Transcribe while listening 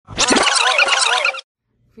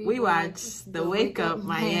We watch the Wake Up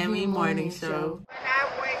Miami morning show. When I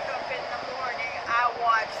wake up in the morning, I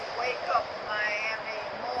watch Wake Up Miami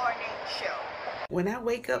morning show. When I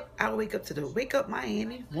wake up to the Wake Up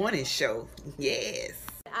Miami morning show. Yes.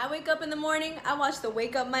 I wake up in the morning, I watch the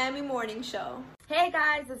Wake Up Miami morning show. Hey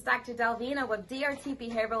guys, it's Dr. Delvina with DRT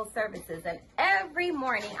Behavioral Services, and every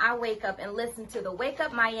morning I wake up and listen to the Wake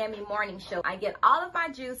Up Miami morning show. I get all of my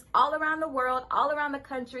juice all around the world, all around the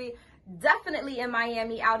country, definitely in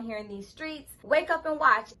Miami, out here in these streets. Wake up and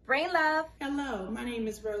watch. Brain love. Hello, my name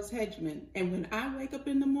is Rose Hedgeman, and when I wake up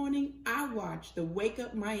in the morning, I watch the Wake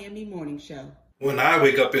Up Miami morning show. When I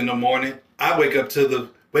wake up in the morning, I wake up to the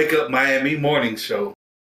Wake Up Miami morning show.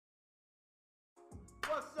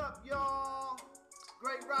 What's up, y'all?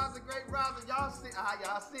 Great rising, great rising. Y'all see,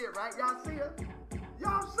 y'all see it, right? Y'all see it?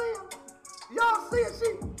 Y'all see it? Y'all see it?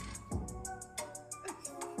 She.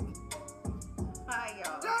 Hi,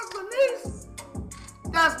 y'all. That's the niece.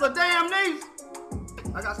 That's the damn niece.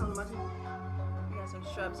 I got something in my teeth. We got some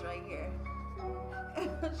shrubs right here.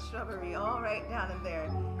 Shrubbery all right down in there.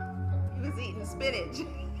 He was eating spinach.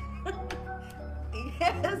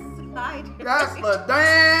 Yes, I did. That's the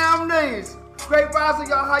damn niece. Great rising,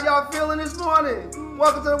 y'all. How y'all feeling this morning?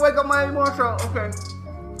 Welcome to the Wake Up Miami morning show. Okay.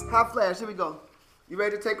 Hot flash. Here we go. You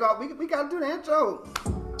ready to take off? We got to do the intro.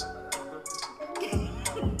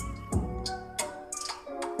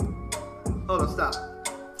 Hold on, stop.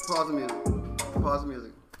 Pause the music. Pause the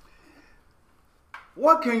music.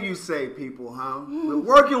 What can you say, people, huh? We're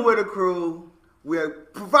working with a crew. We're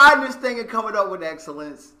providing this thing and coming up with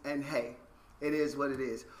excellence. And hey, it is what it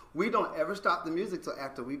is. We don't ever stop the music till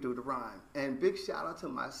after we do the rhyme. And big shout out to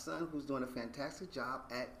my son who's doing a fantastic job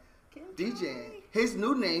at DJing. His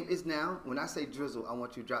new name is now, when I say drizzle, I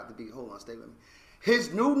want you to drop the beat. Hold on, stay with me.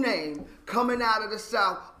 His new name, coming out of the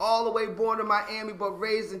South, all the way born in Miami, but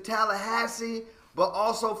raised in Tallahassee, but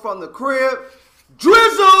also from the crib,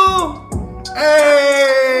 Drizzle!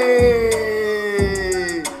 Hey!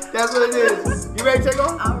 That's what it is. You ready to take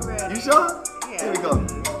off? I'm ready. You sure? Yeah. Here we go.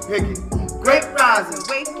 Hickey. Great rising.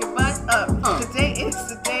 Wake your butt up. Today is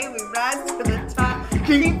the day we rise to the top.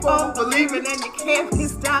 Keep on believing and you can't be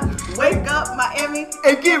stopped. Wake up, Miami,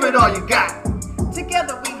 and give it all you got.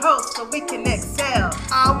 Together we host so we can excel.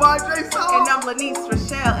 I'm Andre Solo. And I'm Lanice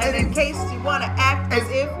Rochelle. And in case you want to act as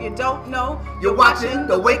if you don't know, you're watching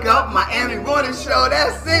the Wake Up Miami morning show.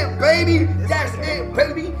 That's it, baby. That's it,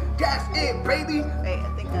 baby. That's it, baby. Hey, I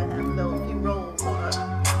think I have a little few rolls. Hold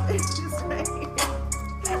on. Just right.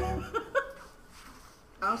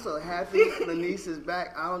 I'm so happy Lanice is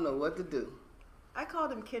back. I don't know what to do. I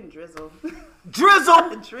called him Ken Drizzle.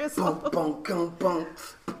 Drizzle! Drizzle. Boom, boom, boom, boom,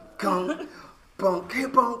 boom, boom,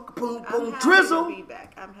 boom, boom, I'm Drizzle. happy to be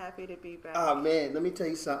back. I'm happy to be back. Oh man, let me tell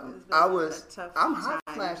you something. I'm hot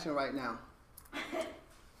flashing right now.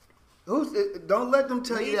 Don't let them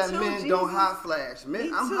tell you that men don't hot flash.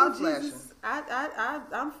 Men, I'm hot flashing.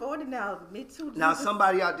 I'm 40 now. Me too. Jesus. Now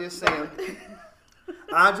somebody out there saying,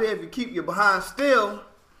 Andre, if you keep your behind still,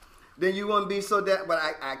 then you wouldn't be so that. But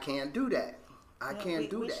I can't do that. I can't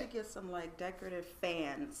do that. We should get some like decorative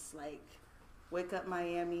fans, like Wake Up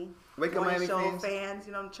Miami. Wake Up Miami show fans.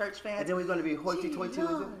 You know, church fans. And then we're going to be hoity-toity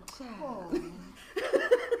with it.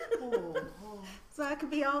 So I could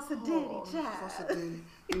be all sedity, child.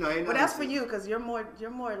 You know, ain't but that's for you, because you're more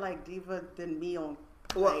like diva than me on.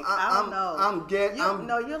 Well, like, I don't know. I'm Gedivo.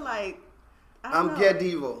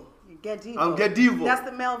 Gedivo. I'm Gedivo. That's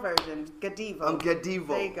the male version. Gedivo. I'm Gedivo.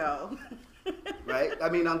 There you go. Right? I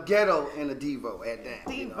mean, I'm ghetto and a Devo at that.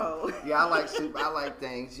 Devo. You know? Yeah, I like soup. I like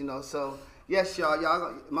things, you know. So, yes,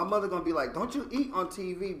 y'all. My mother going to be like, don't you eat on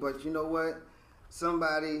TV? But you know what?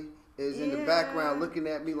 Somebody is in the background looking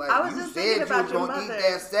at me like, you said you were going to eat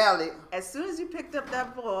that salad. As soon as you picked up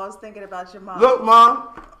that bowl, I was thinking about your mom. Look,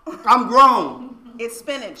 Mom, I'm grown. It's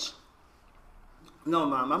spinach. No,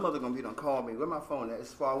 Mom, my mother going to be done call me. Where my phone at?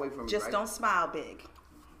 It's far away from me, Just right? don't smile big.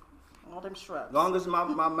 All them shrubs. Long as my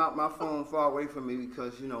phone far away from me,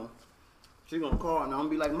 because, you know, she's going to call and I'm going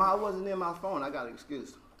to be like, Ma, I wasn't near my phone. I got an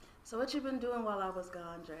excuse. So what you been doing while I was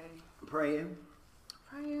gone, Dre? Praying.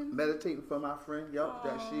 Meditating for my friend,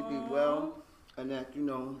 that she be well, and that, you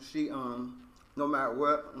know, she, no matter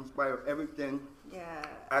what, in spite of everything,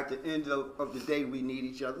 at the end of the day, we need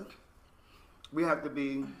each other. We have to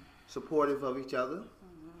be supportive of each other.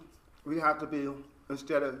 We have to be,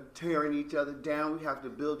 instead of tearing each other down, we have to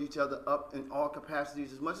build each other up in all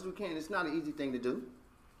capacities as much as we can. It's not an easy thing to do.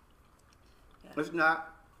 It's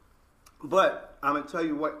not. But I'm going to tell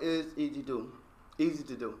you what is easy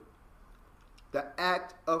to do. The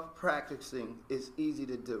act of practicing is easy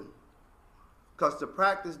to do. Because to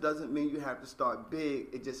practice doesn't mean you have to start big.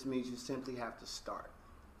 It just means you simply have to start.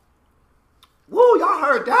 Woo, y'all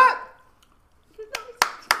heard that?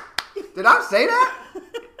 Did I say that?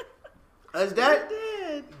 Is that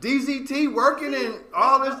DZT working and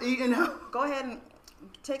all this eating? Go ahead and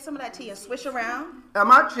take some of that tea and swish around.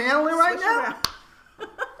 Am I channeling right now? Around.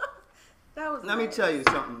 That was Let me tell you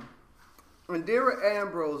something. Indira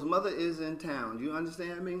Ambrose, mother is in town. You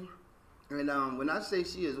understand me? And when I say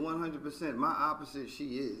she is 100%, my opposite,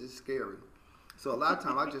 she is. It's scary. So a lot of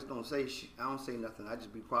times I just don't say I don't say nothing. I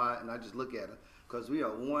just be quiet and I just look at her because we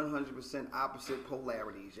are 100% opposite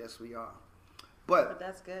polarities. Yes, we are. But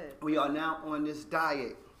that's good. We are now on this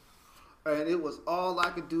diet. And it was all I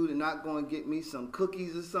could do to not go and get me some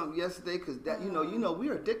cookies or something yesterday because that you know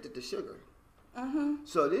we're addicted to sugar.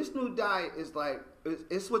 So this new diet is like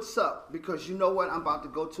it's what's up because you know what, I'm about to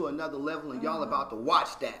go to another level and y'all about to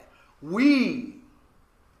watch that. We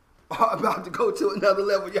are about to go to another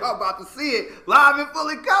level. Y'all about to see it live and full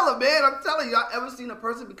in color, man. I'm telling you, y'all ever seen a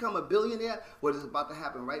person become a billionaire? What is about to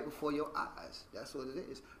happen right before your eyes? That's what it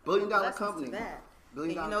is. $1 billion company. And,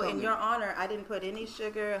 in your honor, I didn't put any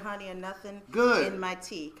sugar, honey, or nothing in my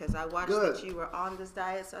tea because I watched that you were on this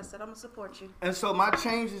diet, so I said I'm gonna support you. And so my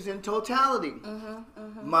change is in totality: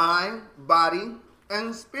 mind, body,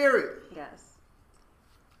 and spirit. Yes.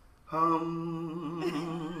 Namyo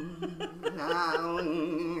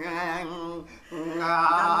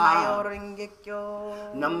ringe kyo.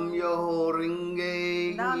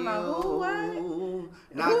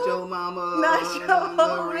 Nacho mama.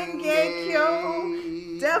 Nacho ringe kyo.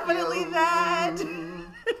 Definitely that.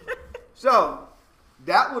 So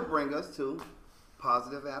that would bring us to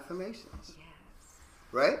positive affirmations. Yes.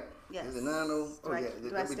 Right? Yes.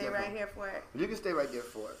 Do I stay right here for it? You can stay right there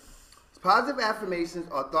for it. Positive affirmations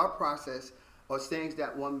are thought process or things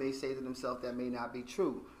that one may say to themselves that may not be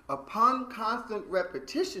true. Upon constant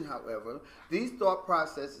repetition, however, these thought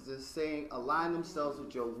processes and saying align themselves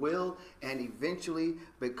with your will and eventually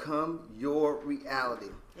become your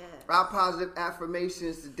reality. Yes. Our positive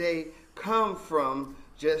affirmations today come from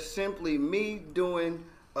just simply me doing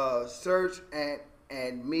a search and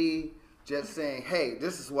me just saying, hey,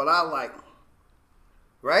 this is what I like.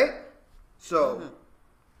 Right? So,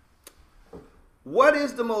 what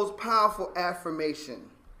is the most powerful affirmation?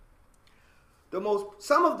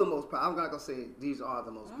 Some of the most powerful, I'm not going to say these are the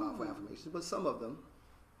most powerful affirmations, but some of them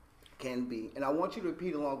can be. And I want you to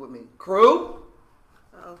repeat along with me. Crew.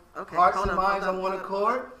 Okay. Hearts and minds on one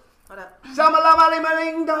accord. Hold up. Shama-lama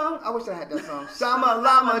ding dong. I wish I had that song.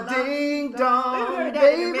 Shama-lama ding dong,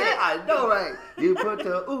 baby. I know, right? You put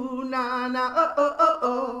the ooh, na, na, oh, oh, oh,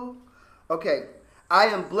 oh. Okay. I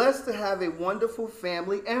am blessed to have a wonderful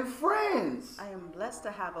family and friends. I am blessed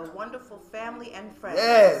to have a wonderful family and friends.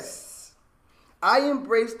 Yes. I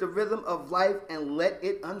embrace the rhythm of life and let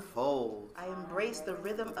it unfold. I embrace the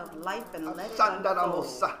rhythm of life and let it unfold.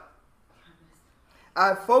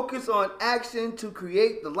 I focus on action to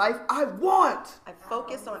create the life I want. I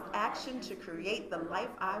focus on action to create the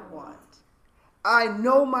life I want. I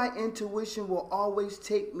know my intuition will always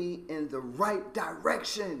take me in the right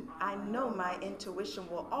direction. I know my intuition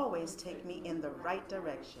will always take me in the right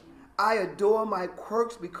direction. I adore my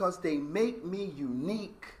quirks because they make me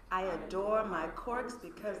unique. I adore my quirks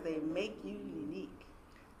because they make you unique.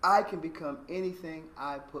 I can become anything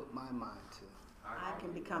I put my mind to. I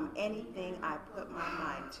can become anything I put my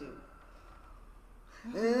mind to.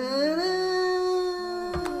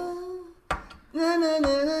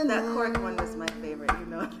 That quirk one was my favorite, you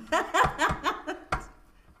know.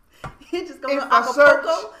 You just go to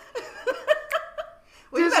Acapulco.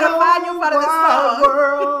 Well, you better find your part of the song.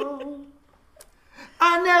 World,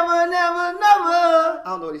 I never. I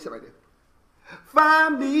don't know what he said right there.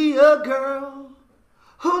 Find me a girl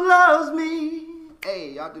who loves me.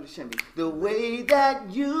 Hey, y'all do the shimmy. The way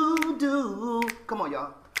that you do. Come on,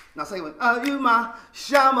 y'all. Now say it. Are you my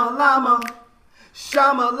shama-lama?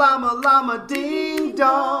 Shama-lama-lama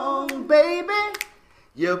ding-dong, baby.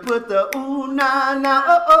 You put the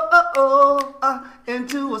ooh-na-na, oh-oh-oh-oh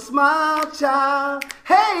into a smile, child.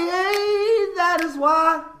 Hey, that is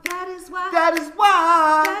why.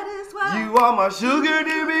 You are my sugar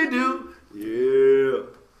dibby-doo. Yeah.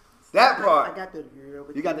 That part. I got the yeah.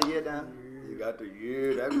 You got the yeah down? You got the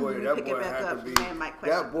yeah. That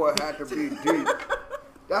boy had to be deep.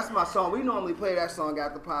 That's my song. We normally play that song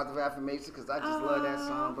after positive affirmations because I just love that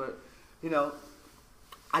song. But you know,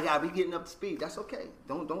 I gotta be getting up to speed. That's okay.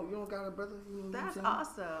 You don't got it, brother. You know That's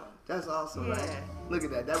awesome. That's awesome, right? Look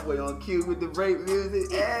at that. That boy on cue with the break music.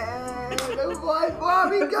 Yeah, that boy,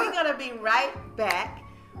 we good. We're gonna be right back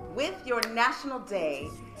with your National Day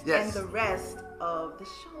and the rest of the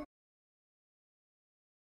show.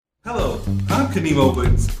 Hello, I'm Kanemo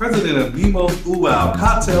Woods, president of Nemo's Ooh Wow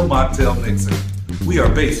Cocktail Mocktail Mixer. We are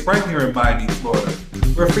based right here in Miami, Florida.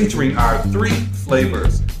 We're featuring our 3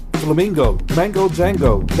 flavors. Flamingo, Mango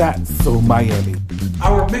Django, that's so Miami.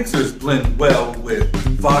 Our mixers blend well with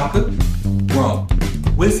vodka, rum,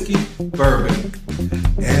 whiskey, bourbon,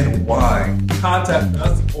 and wine. Contact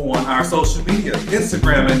us on our social media,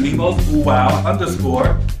 Instagram at Nemo's Ooh Wow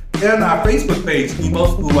 _ and our Facebook page,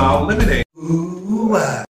 Nemo's Ooh Wow Lemonade. Ooh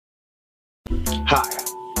Wow. Hi,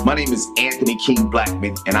 my name is Anthony King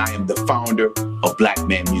Blackman, and I am the founder of Black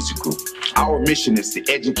Man Music Group. Our mission is to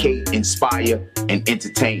educate, inspire, and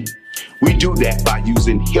entertain. We do that by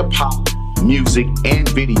using hip-hop, music, and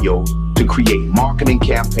video to create marketing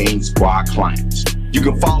campaigns for our clients. You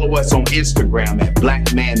can follow us on Instagram at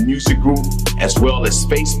Black Man Music Group, as well as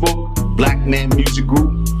Facebook, Black Man Music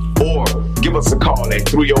Group, or give us a call at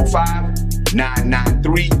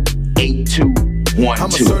 305-993-8212. I'm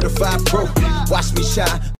a certified pro, watch me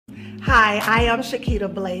shine. Hi, I am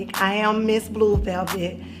Shakita Blake. I am Miss Blue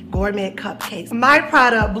Velvet Gourmet Cupcakes. My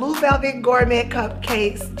product, Blue Velvet Gourmet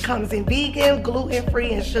Cupcakes, comes in vegan,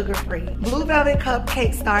 gluten-free, and sugar-free. Blue Velvet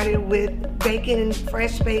Cupcakes started with baking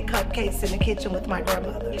fresh baked cupcakes in the kitchen with my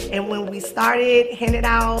grandmother. And when we started handing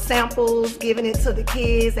out samples, giving it to the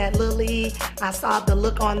kids at Little League, I saw the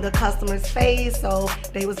look on the customer's face, so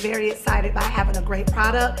they was very excited by having a great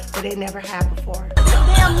product that they never had before.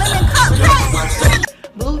 Damn lemon cupcakes!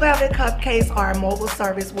 Blue Velvet Cupcakes are a mobile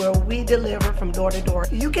service where we deliver from door to door.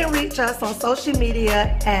 You can reach us on social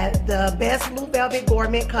media at the Best Blue Velvet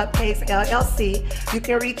Gourmet Cupcakes LLC. You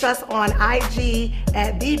can reach us on IG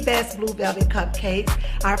at the Best Blue Velvet Cupcakes.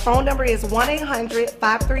 Our phone number is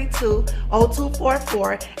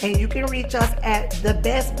 1-800-532-0244, and you can reach us at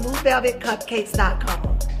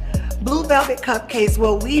thebestbluevelvetcupcakes.com. Blue Velvet Cupcakes,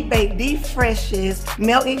 where we bake the freshest,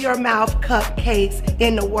 melt in your mouth cupcakes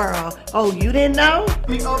in the world. Oh, you didn't know?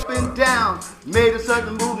 Me up and down, made a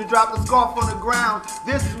certain move to drop the scarf on the ground.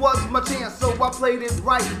 This was my chance, so I played it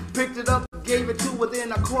right. Picked it up, gave it to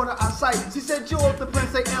within a corner of sight. She said, George the Prince,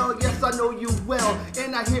 say, L, yes, I know you well.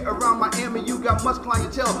 And I hear around Miami, you got much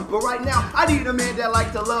clientele. But right now, I need a man that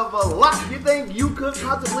likes to love a lot. You think you could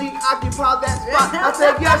possibly occupy that spot? I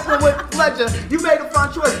said, yes, and with pleasure. You made a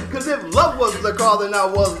fine choice, because if love was the car, then I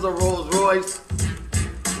was the Rolls Royce.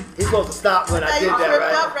 He's supposed to stop when I did that,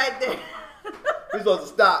 right? Up right there. He's supposed to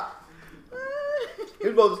stop.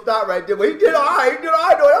 He's supposed to stop right there. But he did all right. He did all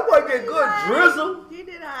right, though. That boy did good. Drizzle. He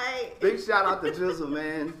did all right. Big shout out to Drizzle,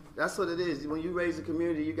 man. That's what it is. When you raise a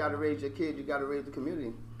community, you got to raise your kid. You got to raise the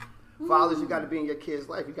community. Fathers, you got to be in your kid's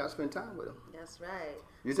life. You got to spend time with them. That's right.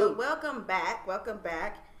 You so do. welcome back. Welcome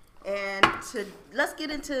back. And let's get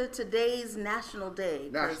into today's National Day.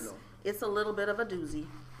 National. It's a little bit of a doozy.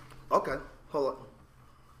 Okay. Hold on.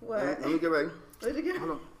 What? Let me get ready. Let me get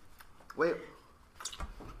Hold on. Wait.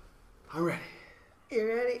 I'm ready. You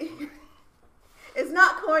ready? It's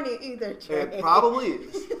not corny either, Trey. It probably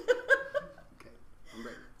is. Okay. I'm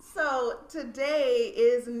ready. So today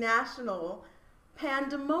is National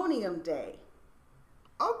Pandemonium Day.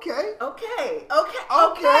 Okay. Okay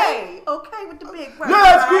with the big word.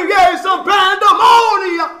 Let's create some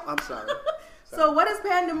pandemonium. I'm sorry. So what is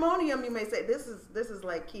pandemonium? You may say this is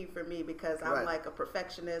like key for me because I'm like a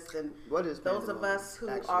perfectionist, and what is those of us who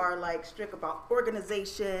are like strict about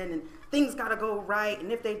organization and things got to go right, and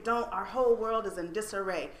if they don't, our whole world is in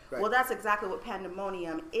disarray. Right. Well, that's exactly what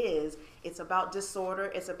pandemonium is. It's about disorder.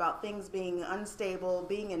 It's about things being unstable,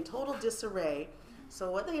 being in total disarray.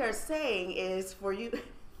 So what they are saying is for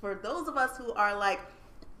those of us who are like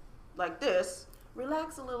this,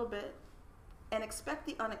 relax a little bit and expect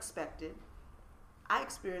the unexpected. I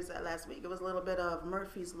experienced that last week. It was a little bit of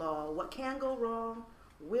Murphy's Law. What can go wrong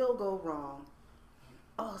will go wrong.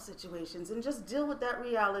 All situations. And just deal with that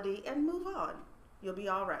reality and move on. You'll be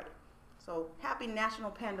all right. So happy National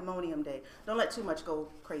Pandemonium Day. Don't let too much go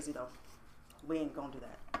crazy though. We ain't gonna do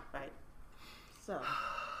that, right? So,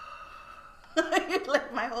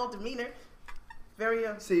 like my whole demeanor. Very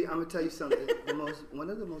See, I'm gonna tell you something. One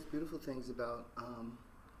of the most beautiful things about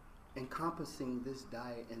encompassing this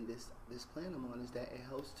diet and this plan I'm on is that it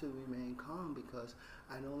helps to remain calm because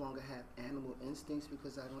I no longer have animal instincts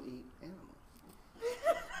because I don't eat animal.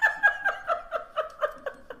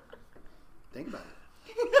 Think about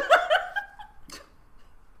it.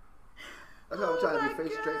 That's how I'm trying to be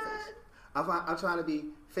straight face. I'm trying to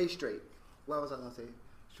be face straight. What was I gonna say?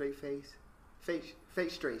 Straight face? Face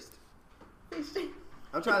straight.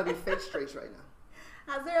 I'm trying to be face straight right now.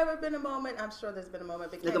 Has there ever been a moment? I'm sure there's been a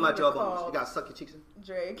moment. But look at my jawbones. You gotta suck your cheeks in.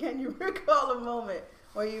 Dre, can you recall a moment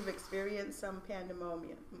where you've experienced some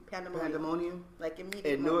pandemonium? Pandemonium? Like immediate.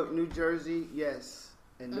 In Newark, New Jersey, yes.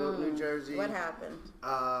 in Newark, New Jersey. What happened?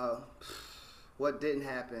 What didn't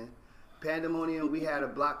happen? Pandemonium. We had a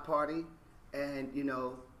block party, and you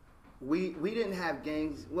know, we didn't have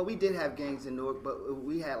gangs. Well, we did have gangs in Newark, but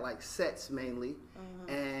we had like sets mainly.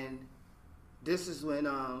 And this is when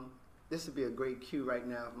this would be a great cue right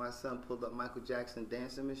now. If my son pulled up Michael Jackson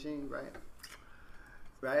dancing machine, right?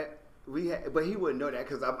 Right. But he wouldn't know that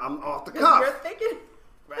because I'm off the cuff. You're thinking.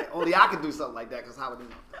 Right. Only I could do something like that because how would he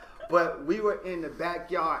know? But we were in the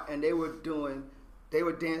backyard and they were dancing,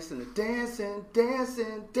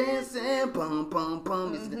 bum, bum,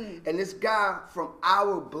 bum. And this guy from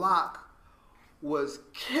our block was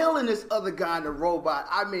killing this other guy in the robot.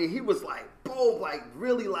 I mean, he was like, boom, like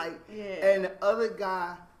really like. Yeah. And the other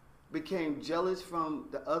guy became jealous from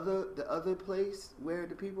the other place where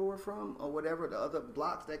the people were from or whatever, the other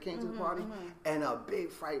blocks that came to the party. And a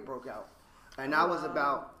big fight broke out. And I was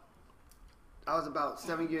about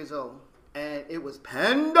 7 years old. And it was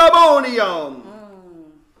pandemonium.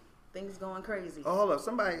 Things going crazy. Oh, hold up.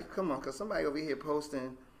 Somebody, come on, because somebody over here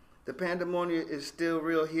posting the pandemonium is still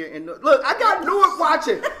real here. In look, I got Newark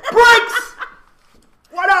watching. Bricks!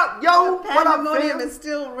 What up, yo? What up, Pandemonium is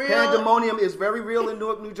still real. Pandemonium is very real in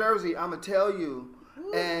Newark, New Jersey. I'm going to tell you.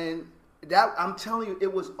 And that I'm telling you,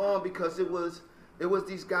 it was on because it was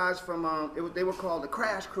these guys from, they were called the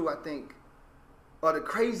Crash Crew, I think. Or the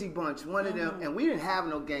Crazy Bunch, one of them. And we didn't have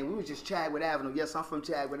no gang. We was just Chadwick Avenue. Yes, I'm from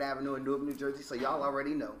Chadwick Avenue in Newark, New Jersey, so y'all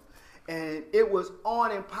already know. And it was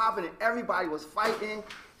on and popping, and everybody was fighting.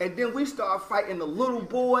 And then we started fighting the little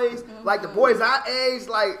boys, like the boys our age,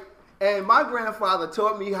 like. And my grandfather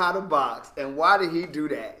taught me how to box. And why did he do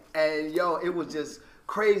that? And yo, it was just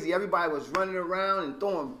crazy. Everybody was running around and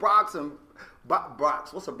throwing brocks and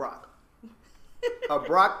brocks. What's a brock? A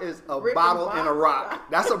brock is a bottle and a rock.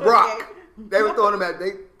 That's a brock. Okay. They were throwing them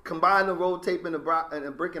they combined the roll tape and a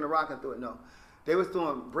brick and a rock and threw it. No. They was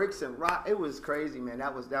throwing bricks and rock. It was crazy, man.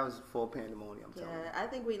 That was full pandemonium. Yeah, I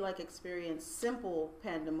think we like experience simple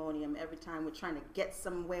pandemonium every time we're trying to get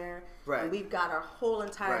somewhere. Right. And we've got our whole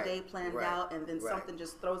entire day planned out, and then something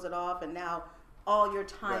just throws it off, and now all your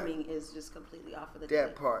timing is just completely off of the day.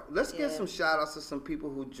 That part. Let's get some shout outs to some people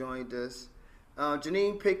who joined us.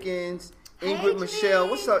 Janine Pickens, Ingrid Michelle.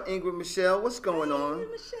 What's up, Ingrid Michelle? What's going on?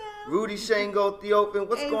 Michelle. Rudy Shango Theophane.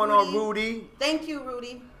 What's going on, Rudy? Thank you,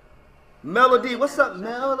 Rudy. Melody, what's up?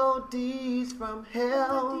 Melodies from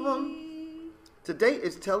hell. Today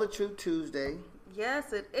is Tell the Truth Tuesday.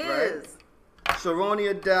 Yes, it is. Right?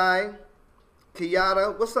 Sharonia Dye.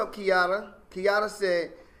 Kiara, what's up, Kiara? Kiara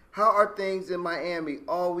said, how are things in Miami?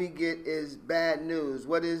 All we get is bad news.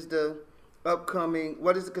 What is the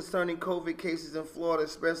concerning COVID cases in Florida,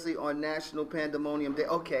 especially on National Pandemonium Day?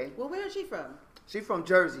 Okay. Well, where is she from? She's from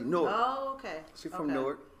Jersey, Newark. Oh, okay. She's from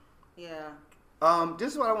Newark. Yeah.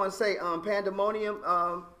 This is what I want to say. Pandemonium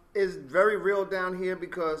is very real down here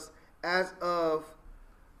because as of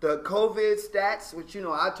the COVID stats, which, you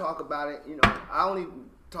know, I talk about it, you know, I only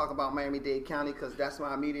talk about Miami-Dade County because that's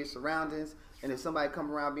my immediate surroundings. And if somebody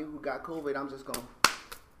come around me who got COVID, I'm just going,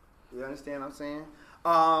 you understand what I'm saying?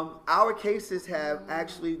 Our cases have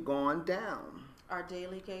actually gone down. Our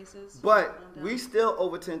daily cases? But we still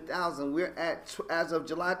over 10,000. We're at, as of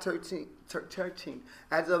July 13th,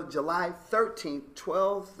 as of July 13th,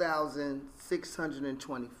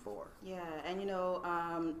 12,624. Yeah, and you know,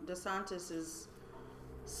 DeSantis is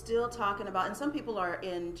still talking about, and some people are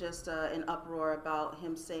in just an uproar about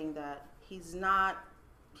him saying that he's not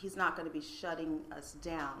going to be shutting us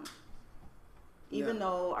down. Even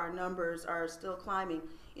though our numbers are still climbing,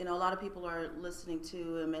 you know, a lot of people are listening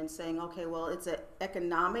to him and saying, okay, well, it's an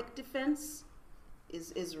economic defense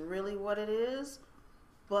is really what it is.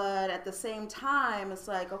 But at the same time, it's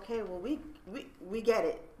like, okay, well, we get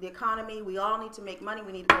it. The economy, we all need to make money.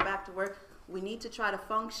 We need to go back to work. We need to try to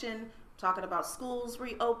function. Talking about schools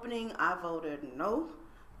reopening, I voted no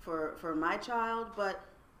for my child. But,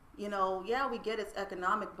 you know, yeah, we get it's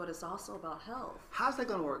economic, but it's also about health. How's that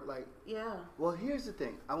going to work? Like, yeah. Well, here's the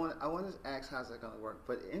thing. I want to ask how's that going to work.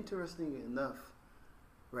 But interestingly enough,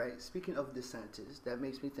 right, speaking of DeSantis, that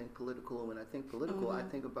makes me think political. And when I think political, I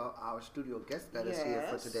think about our studio guest that is here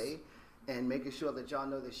for today. And making sure that y'all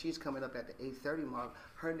know that she's coming up at the 8:30 mark.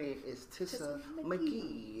 Her name is Tisa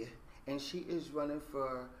McGhee. And she is running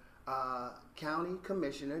for County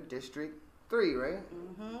Commissioner, District 3, right?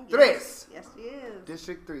 Yes, she is.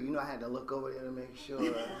 District 3. You know, I had to look over there to make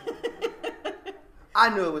sure. I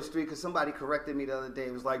knew it was 3 because somebody corrected me the other day.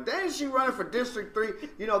 It was like, dang, she running for District 3.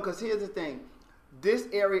 You know, because here's the thing. This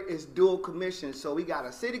area is dual commission. So we got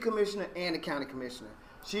a city commissioner and a county commissioner.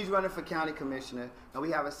 She's running for county commissioner. And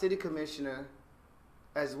we have a city commissioner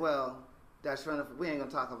as well that's running for, we ain't going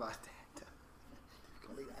to talk about that.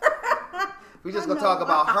 We just gonna talk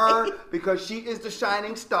about her because she is the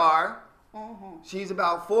shining star. She's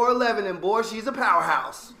about 4'11", and boy, she's a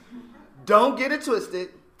powerhouse. Don't get it twisted.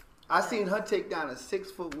 I seen her take down a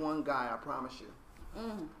 6'1" guy. I promise you.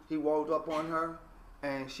 He rolled up on her,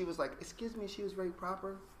 and she was like, "Excuse me." She was very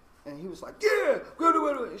proper, and he was like, "Yeah,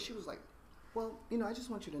 and she was like, "Well, you know, I just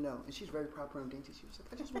want you to know," and she's very proper and dainty. She was like,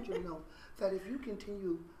 "I just want you to know that if you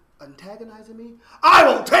continue antagonizing me, I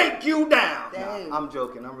will take you down." Nah, I'm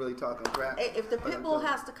joking. I'm really talking crap. Hey, if the pit bull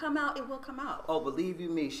has to come out, it will come out. Oh, believe you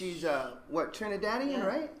me, she's what, Trinidadian,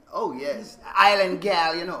 right? Oh yes, island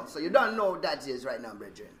gal, you know. So you don't know what that is right now,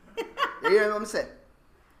 brethren. You hear what I'm saying?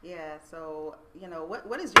 Yeah. So you know,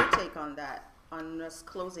 what is your take on that? On us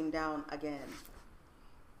closing down again?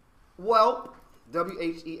 Well,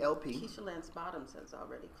 WHELP. Keisha Lance Bottoms has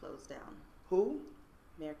already closed down. Who?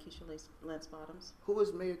 Mayor Keisha Lance Bottoms. Who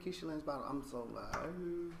is Mayor Keisha Lance Bottoms? I'm so loud.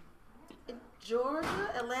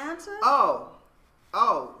 Georgia, Atlanta. Oh,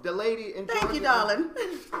 the lady in Georgia. Thank you, darling.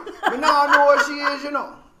 But now I know what she is, you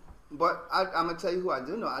know. But I'm gonna tell you who I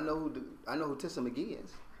do know. I know who Tisa McGhee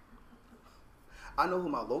is. I know who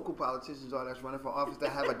my local politicians are that's running for office that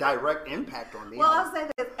have a direct impact on me. Well, I'll say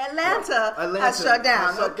this: Atlanta has shut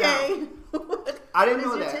down. Okay. I didn't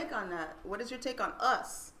know that. What is your take on that? What is your take on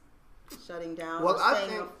us shutting down? Well, I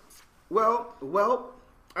think. Well,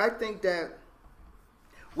 I think that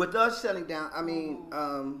with us shutting down, I mean,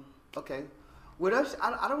 okay, with us,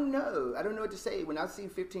 I don't know. I don't know what to say. When I see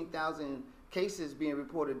 15,000 cases being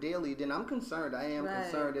reported daily, then I'm concerned. I am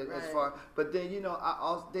concerned as far. But then, you know,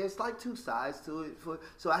 there's like two sides to it.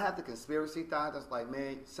 So I have the conspiracy side that's like,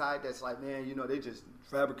 man, you know, they just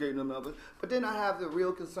fabricating them numbers. But then I have the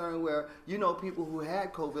real concern where, you know, people who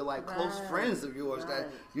had COVID, like close friends of yours, that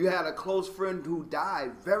you had a close friend who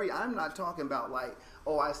died. I'm not talking about like,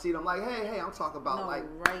 oh, I see them like, hey, I'm talking about like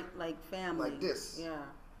family. Like this. Yeah.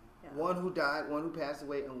 One who died, one who passed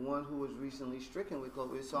away, and one who was recently stricken with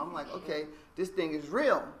COVID. So I'm like, okay, this thing is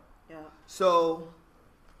real. Yeah. So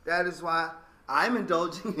that is why I'm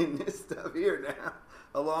indulging in this stuff here now,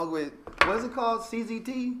 along with, what is it called?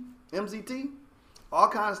 CZT? MZT? All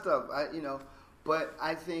kind of stuff. But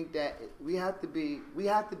I think that we have to be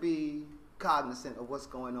cognizant of what's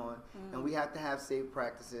going on, and we have to have safe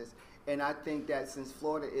practices. And I think that since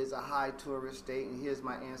Florida is a high tourist state, and here's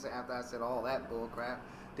my answer after I said all that bull crap,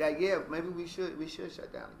 that maybe we should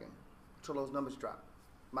shut down again until those numbers drop.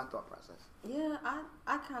 My thought process. Yeah,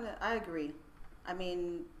 I agree. I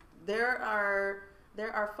mean, there are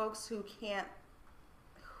folks who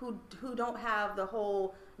don't have the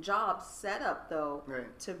whole job set up though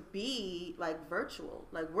to be like virtual.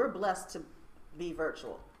 Like we're blessed to be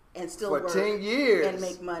virtual and still work 10 years and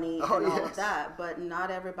make money and all of that. But not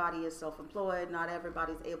everybody is self-employed. Not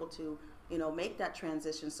everybody's able to, you know, make that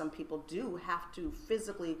transition. Some people do have to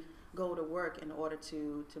physically go to work in order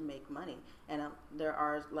to make money. And there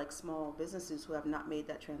are like small businesses who have not made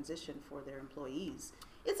that transition for their employees.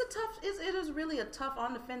 It is really a tough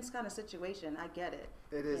on the fence kind of situation. I get it.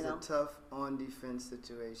 It is a tough on the fence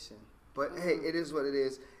situation. But hey, it is what it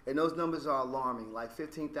is. And those numbers are alarming, like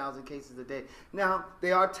 15,000 cases a day. Now,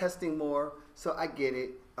 they are testing more, so I get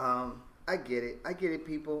it. I get it,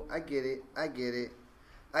 people. I get it.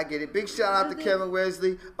 Big shout out to Kevin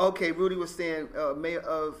Wesley. Okay, Rudy was saying mayor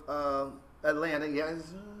of Atlanta.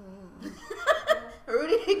 Yes.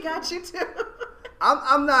 Rudy got you too.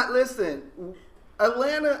 I'm not, listen.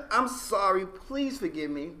 Atlanta, I'm sorry. Please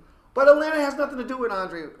forgive me. But Atlanta has nothing to do with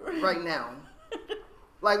Andre right now.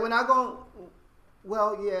 Like when I go,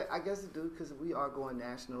 well, yeah, I guess it do because we are going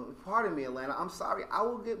national. Pardon me, Atlanta. I'm sorry. I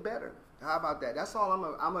will get better. How about that? That's all I'm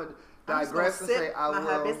a digress and say I will.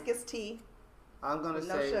 My hibiscus tea. I'm gonna say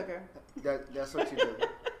no sugar. That's what you do.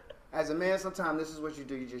 As a man, sometimes this is what you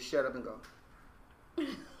do. You just shut up and go.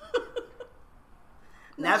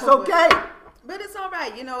 That's okay. But it's all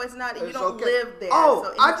right. You know, it's not. You don't okay. live there. Oh,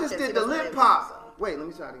 so I just did the lip pop. So. Wait, let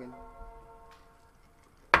me try it again.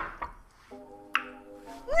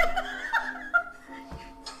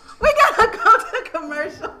 We gotta go to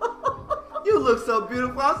commercial. You look so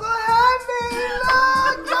beautiful. I'm so happy.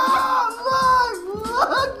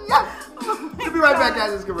 Look. We'll be right back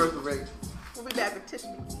after this commercial break. We'll be back with Tisa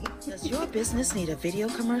McGhee. Does your business need a video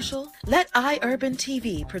commercial? Let iUrban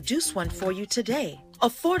TV produce one for you today.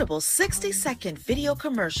 Affordable 60-second video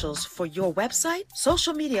commercials for your website,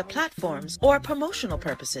 social media platforms, or promotional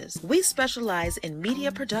purposes. We specialize in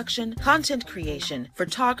media production, content creation,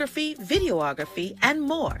 photography, videography, and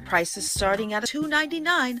more. Prices starting at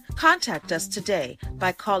 $2.99. Contact us today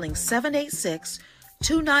by calling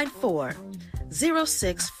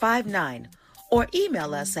 786-294-0659 or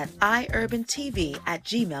email us at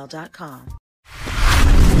iurbantv@gmail.com.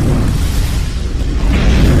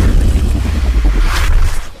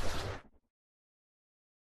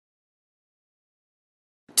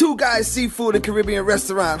 Two Guys Seafood and Caribbean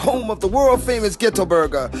Restaurant, home of the world-famous Ghetto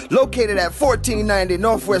Burger, located at 1490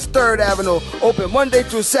 Northwest 3rd Avenue, open Monday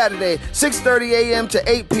through Saturday, 6:30 a.m. to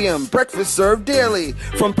 8 p.m. Breakfast served daily.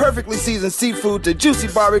 From perfectly seasoned seafood to juicy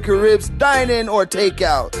barbecue ribs, dine-in or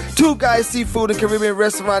takeout. Two Guys Seafood and Caribbean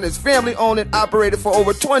Restaurant is family-owned and operated for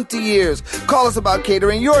over 20 years. Call us about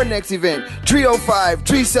catering your next event,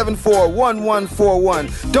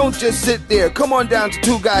 305-374-1141. Don't just sit there. Come on down to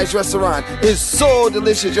Two Guys Restaurant. It's so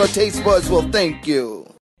delicious. Your taste buds will thank you.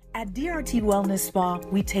 At DRT Wellness Spa,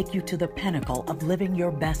 we take you to the pinnacle of living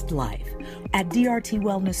your best life. At DRT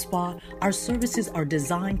Wellness Spa, our services are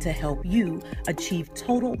designed to help you achieve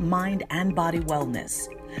total mind and body wellness.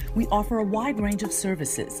 We offer a wide range of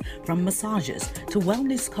services, from massages to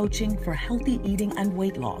wellness coaching for healthy eating and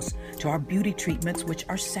weight loss, to our beauty treatments, which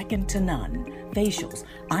are second to none, facials,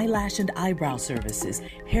 eyelash and eyebrow services,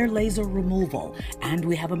 hair laser removal, and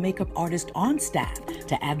we have a makeup artist on staff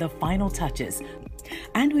to add the final touches.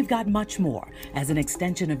 And we've got much more. As an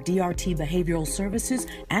extension of DRT Behavioral Services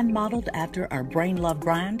and modeled after our Brain Love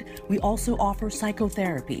brand, we also offer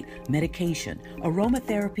psychotherapy, medication,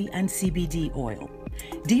 aromatherapy, and CBD oil.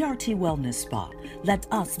 DRT Wellness Spa. Let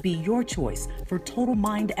us be your choice for total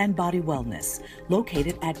mind and body wellness.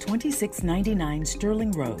 Located at 2699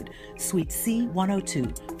 Sterling Road, Suite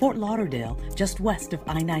C102, Fort Lauderdale, just west of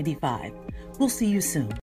I-95. We'll see you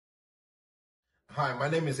soon. Hi, my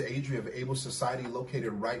name is Adri of Able Society,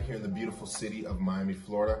 located right here in the beautiful city of Miami,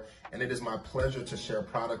 Florida, and it is my pleasure to share a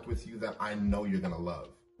product with you that I know you're going to love.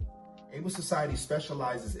 Able Society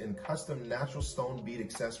specializes in custom natural stone bead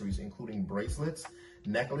accessories, including bracelets,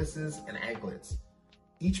 necklaces, and anklets.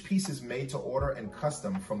 Each piece is made to order and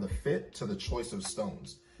custom, from the fit to the choice of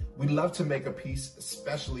stones. We love to make a piece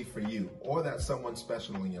especially for you or that someone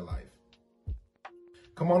special in your life.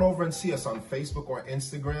 Come on over and see us on Facebook or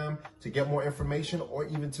Instagram to get more information or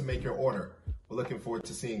even to make your order. We're looking forward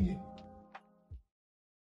to seeing you.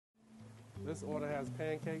 This order has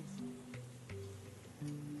pancakes.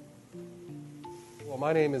 Well,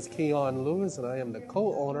 my name is Keon Lewis, and I am the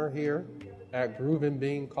co-owner here at Groove and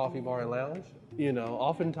Bean Coffee Bar and Lounge. You know,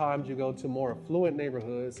 oftentimes you go to more affluent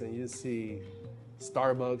neighborhoods and you see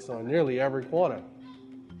Starbucks on nearly every corner,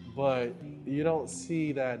 but you don't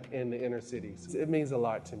see that in the inner cities. It means a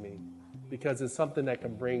lot to me because it's something that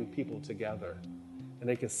can bring people together, and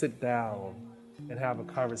they can sit down and have a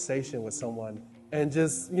conversation with someone and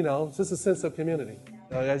just, you know, just a sense of community.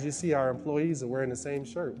 As you see, our employees are wearing the same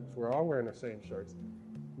shirt. We're all wearing the same shirts.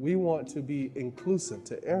 We want to be inclusive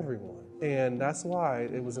to everyone. And that's why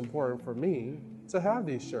it was important for me to have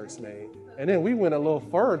these shirts made. And then we went a little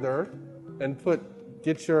further and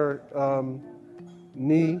get your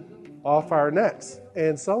knee off our necks.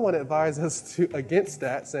 And someone advised us against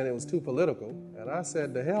that, saying it was too political. And I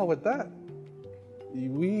said, the hell with that.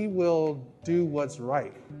 We will do what's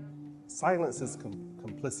right. Silence is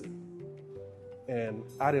complicit. And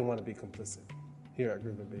I didn't want to be complicit here at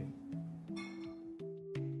Groove and Bean.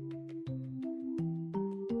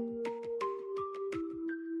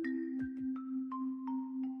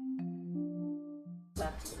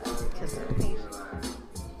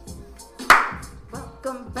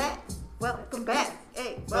 Welcome back. Welcome back.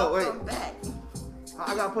 Hey, welcome back.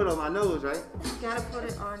 I gotta put it on my nose, right? You gotta put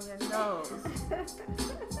it on your nose.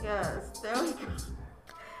 Yes, there we go.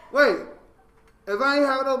 Wait, if I ain't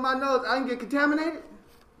have it on my nose, I can get contaminated?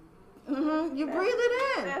 Mm-hmm. You breathe it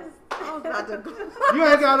in. Oh, God. You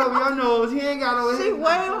ain't got it over your nose. He ain't got it over his. She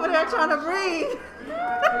way over there trying to breathe.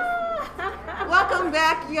 Welcome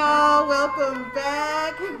back, y'all. Welcome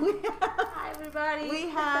back. Hi, everybody. We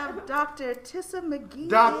have Dr. Tisa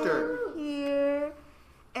McGhee here.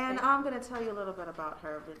 And I'm going to tell you a little bit about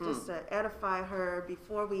her, but just to edify her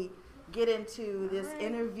before we get into this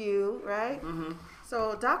interview, right? Mm-hmm.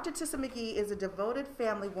 So Dr. Tisa McGhee is a devoted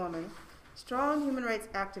family woman, strong human rights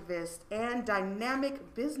activist, and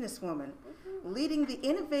dynamic businesswoman, leading the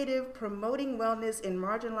innovative Promoting Wellness in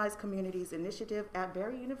Marginalized Communities initiative at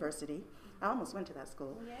Barry University. I almost went to that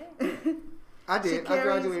school. Yeah. I did. I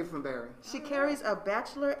graduated from Barry. She carries a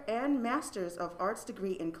bachelor and master's of arts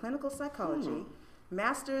degree in clinical psychology,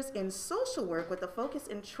 master's in social work with a focus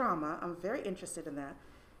in trauma. I'm very interested in that.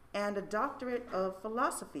 And a doctorate of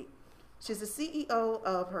philosophy. She's the CEO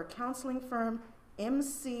of her counseling firm,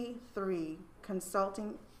 MC3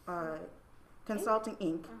 Consulting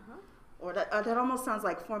Inc. Or that almost sounds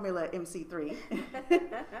like Formula MC3.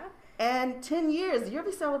 And 10 years. You'll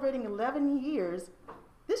be celebrating 11 years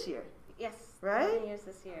this year. Yes, right? 11 years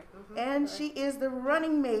this year. And she is the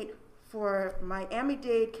running mate for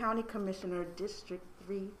Miami-Dade County Commissioner, District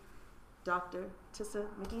 3 Dr. Tisa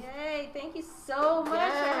McGhee. Hey, thank you so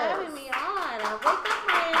much for having me on. Wake Up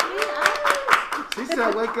Miami. She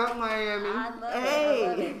said, "Wake up, Miami." I love it. Hey. I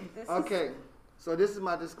love it. Okay, so this is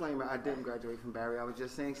my disclaimer. I didn't graduate from Barry. I was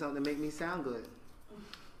just saying something to make me sound good.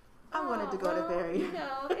 I wanted to go to Barry. You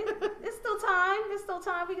know, it's still time. It's still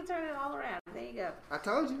time. We can turn it all around. There you go. I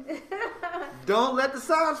told you. Don't let the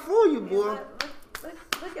size fool you, boy.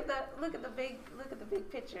 Look at the big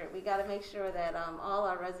picture. We got to make sure that all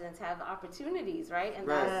our residents have opportunities, right? And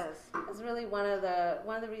that's really one of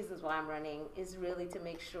the reasons why I'm running, is really to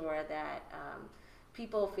make sure that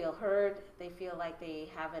people feel heard. They feel like they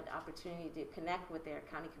have an opportunity to connect with their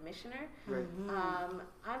county commissioner. Right.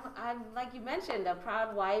 I'm like you mentioned, a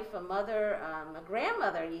proud wife, a mother, a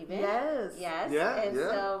grandmother even. Yes. And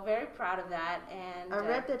so very proud of that. And I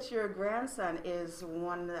read that your grandson is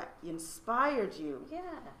one that inspired you. Yeah.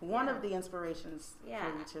 One of the inspirations for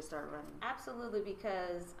you to start running. Absolutely,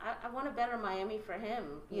 because I want to better Miami for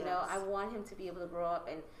him. You know, I want him to be able to grow up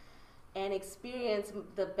and experience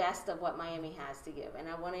the best of what Miami has to give. And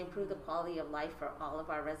I want to improve the quality of life for all of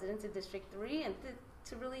our residents in District 3 and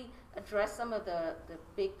to really address some of the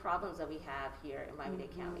big problems that we have here in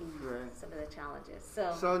Miami-Dade County, some of the challenges.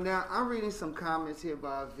 So now I'm reading some comments here by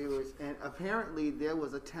our viewers, and apparently there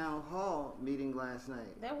was a town hall meeting last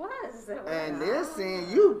night. There was. And they're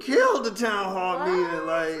saying you killed the town hall meeting.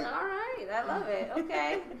 Like, all right, I love it.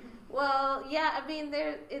 Okay. Well, yeah, I mean,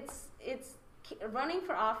 it's running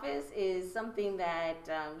for office is something that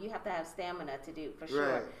you have to have stamina to do, for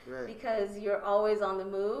sure. Right. Because you're always on the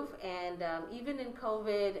move, and even in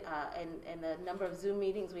COVID and the number of Zoom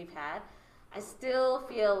meetings we've had, I still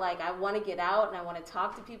feel like I want to get out and I want to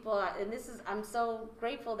talk to people. And I'm so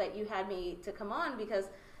grateful that you had me to come on, because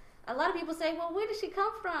a lot of people say, well, where does she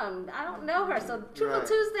come from? I don't know her. So Truthful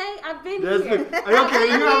Tuesday, I've been here.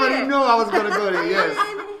 Okay, you already knew I was going to go there, yes.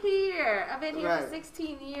 I've been here for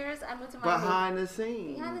 16 years. I moved to Miami. Behind the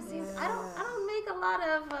scenes. I don't make a lot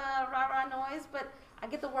of rah-rah noise, but I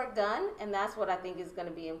get the work done, and that's what I think is going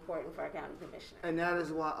to be important for our county commissioner. And that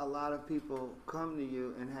is why a lot of people come to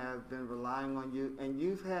you and have been relying on you. And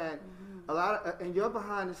you've had a lot of, and your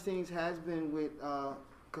behind the scenes has been with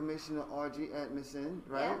Commissioner R.G. Edmondson,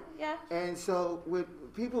 right? Yeah. And so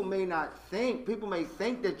people may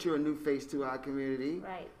think that you're a new face to our community.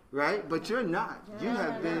 Right, but you're not. You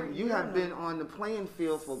have been on the playing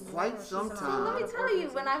field for quite some time. So let me tell you,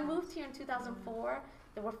 when I moved here in 2004,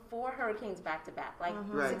 there were 4 hurricanes back to back, like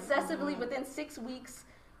successively within 6 weeks.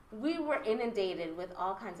 We were inundated with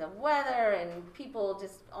all kinds of weather and people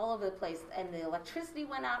just all over the place, and the electricity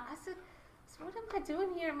went out. I said, so what am I doing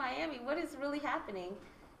here in Miami? What is really happening?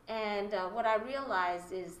 And what I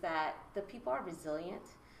realized is that the people are resilient.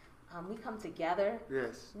 We come together.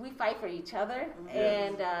 Yes. We fight for each other.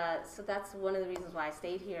 And so that's one of the reasons why I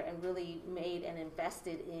stayed here and really made and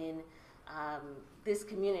invested in this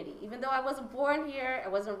community. Even though I wasn't born here, I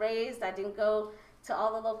wasn't raised, I didn't go to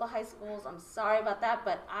all the local high schools. I'm sorry about that,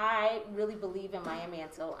 but I really believe in Miami,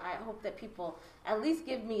 and so I hope that people at least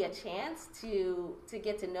give me a chance to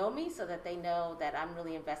get to know me, so that they know that I'm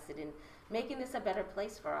really invested in making this a better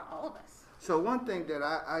place for all of us. So one thing that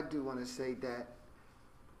I do want to say, that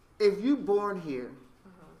if you're born here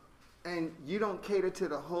and you don't cater to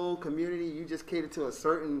the whole community, you just cater to a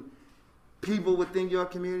certain people within your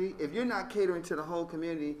community, if you're not catering to the whole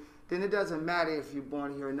community, then it doesn't matter if you're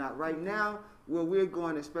born here or not. Right now, where we're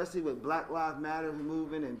going, especially with Black Lives Matter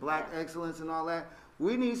movement and Black excellence and all that,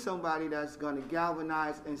 we need somebody that's going to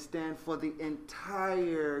galvanize and stand for the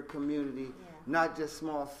entire community, not just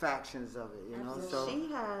small factions of it. You know, so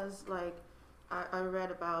she has, like, I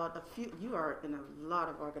read about a few. You are in a lot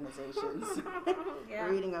of organizations.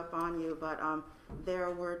 Reading up on you, but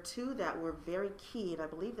there were 2 that were very key, and I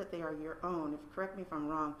believe that they are your own. Correct me if I'm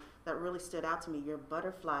wrong. That really stood out to me. Your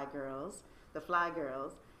Butterfly Girls, the Fly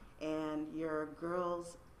Girls, and your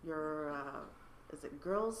girls. Your is it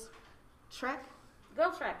Girls Trek?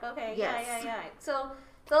 Girl Trek. Okay. Yes. Yeah. So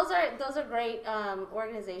those are great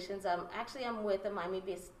organizations. Actually, I'm with the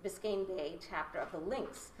Miami-Biscayne Bay chapter of the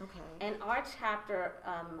Lynx. Okay. And our chapter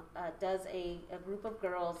does a group of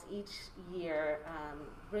girls each year,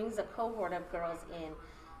 brings a cohort of girls in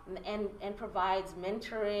and provides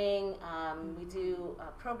mentoring. We do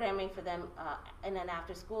programming for them in an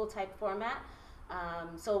after-school type format.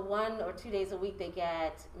 So 1 or 2 days a week they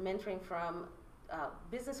get mentoring from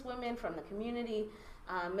business women from the community,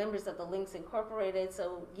 members of the Lynx Incorporated.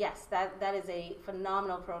 So yes, that is a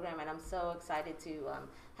phenomenal program, and I'm so excited to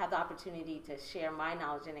have the opportunity to share my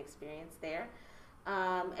knowledge and experience there.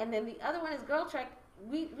 And then the other one is Girl Trek.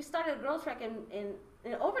 We started a Girl Trek in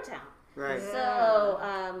Overtown. Right. So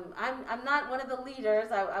I'm not one of the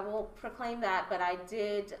leaders. I won't proclaim that, but I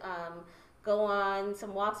did go on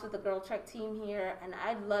some walks with the Girl Trek team here, and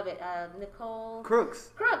I love it. Nicole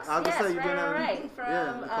Crooks. Yes, right. From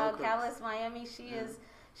yeah, Catalyst Miami.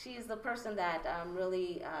 She is the person that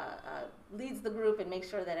really leads the group and makes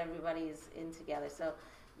sure that everybody's in together. So,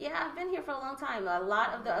 yeah, I've been here for a long time. A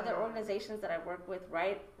lot of the other organizations that I work with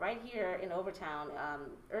right here in Overtown,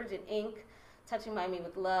 Urgent Inc., Touching Miami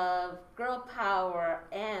with Love, Girl Power,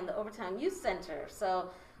 and the Overtown Youth Center. So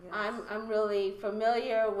I'm really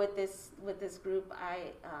familiar with this group.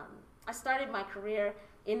 I started my career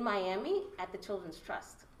in Miami at the Children's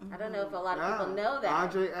Trust. I don't know if a lot of people know that.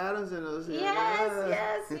 Andre Adams and those.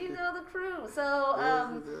 Yes, you know the crew. So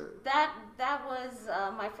that was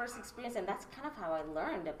my first experience, and that's kind of how I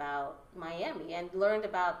learned about Miami and learned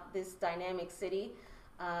about this dynamic city,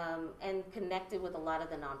 and connected with a lot of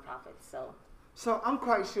the nonprofits. So I'm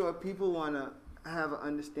quite sure people want to have an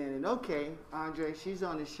understanding. Okay, Andre, she's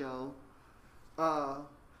on the show.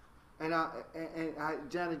 And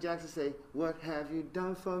Janet Jackson say, "What have you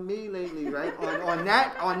done for me lately?" Right? on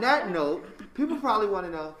that note, people probably want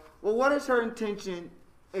to know, well, what is her intention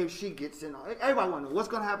if she gets in? Everybody want to know what's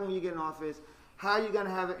going to happen when you get in office. How are you going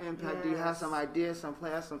to have an impact? Yes. Do you have some ideas, some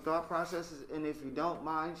plans, some thought processes? And if you don't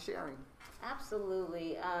mind sharing.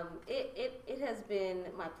 Absolutely. It has been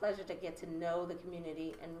my pleasure to get to know the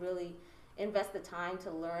community and really invest the time to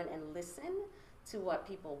learn and listen to what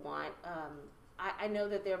people want. I know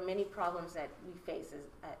that there are many problems that we face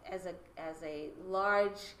as a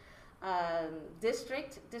large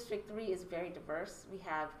district. District 3 is very diverse. We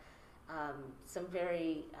have some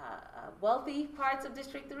very wealthy parts of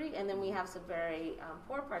District 3, and then we have some very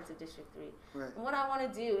poor parts of District 3. Right. And what I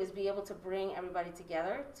want to do is be able to bring everybody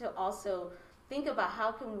together to also think about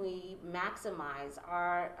how can we maximize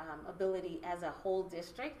our ability as a whole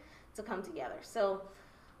district to come together. So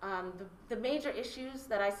the major issues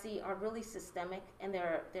that I see are really systemic, and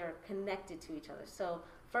they're connected to each other. So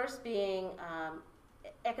first being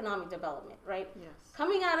economic development, right? Yes.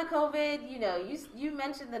 Coming out of COVID, you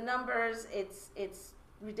mentioned the numbers. It's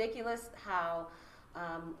ridiculous how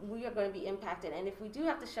we are going to be impacted, and if we do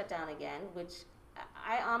have to shut down again, which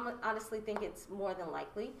I honestly think it's more than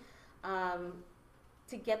likely,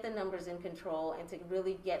 to get the numbers in control and to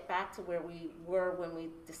really get back to where we were when we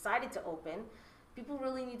decided to open. People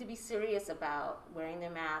really need to be serious about wearing their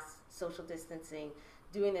masks, social distancing,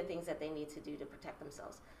 doing the things that they need to do to protect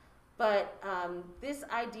themselves. But this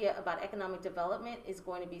idea about economic development is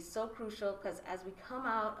going to be so crucial, because as we come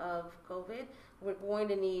out of COVID,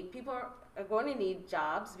 people are going to need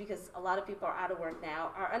jobs, because a lot of people are out of work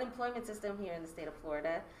now. Our unemployment system here in the state of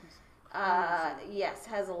Florida,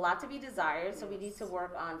 has a lot to be desired, so we need to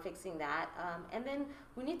work on fixing that. And then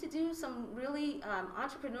we need to do some really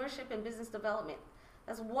entrepreneurship and business development.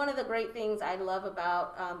 That's one of the great things I love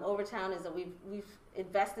about Overtown, is that we've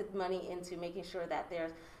invested money into making sure that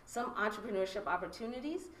there's some entrepreneurship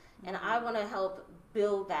opportunities, and I want to help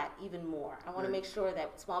build that even more. I want to make sure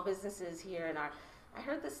that small businesses here in I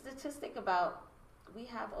heard the statistic about we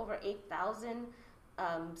have over 8,000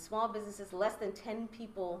 small businesses, less than 10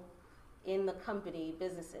 people in the company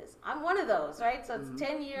businesses. I'm one of those, right? So it's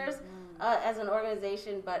 10 years as an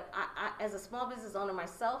organization, but I, as a small business owner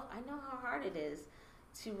myself, I know how hard it is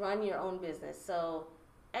to run your own business. So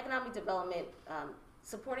economic development,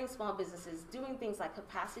 supporting small businesses, doing things like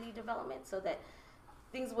capacity development, so that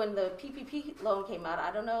things, when the PPP loan came out,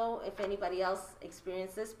 I don't know if anybody else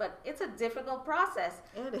experienced this, but it's a difficult process.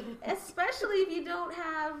 It is. Especially if you don't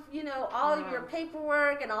have, all of your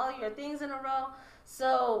paperwork and all of your things in a row.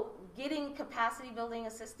 So getting capacity building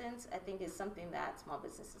assistance, I think, is something that small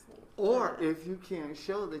businesses need. Or if you can't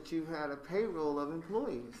show that you've had a payroll of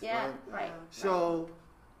employees. Yeah, right. So,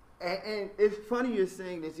 and it's funny you're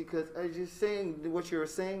saying this, because as you're saying what you're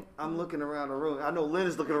saying, I'm looking around the room. I know Lynn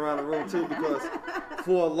is looking around the room too, because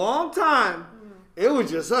for a long time, it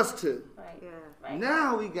was just us two. Right. Yeah. Right.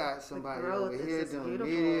 Now we got somebody over here is doing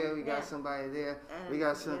beautiful. media. We got somebody there. And we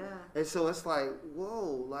got some, and so it's like,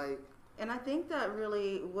 whoa, like. And I think that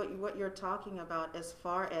really what you're talking about, as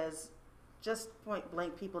far as just point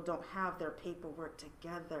blank, people don't have their paperwork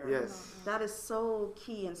together. Yes. That is so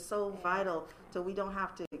key and so vital. So we don't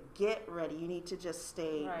have to get ready. You need to just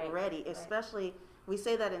stay ready. Especially, we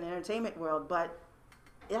say that in the entertainment world, but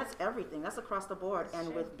that's everything. That's across the board,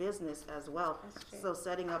 and with business as well. So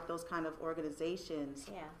setting up those kind of organizations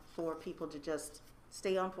for people to just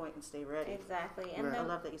stay on point and stay ready. Exactly. And I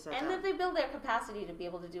love that you said that. And that they build their capacity to be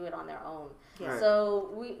able to do it on their own. Right. So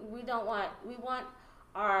we want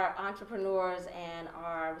our entrepreneurs and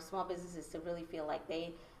our small businesses to really feel like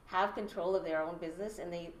they have control of their own business,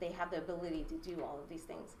 and they have the ability to do all of these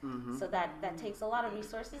things. So that takes a lot of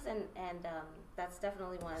resources, and that's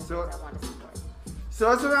definitely one of the things I want to support.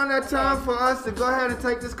 So it's around that time for us to go ahead and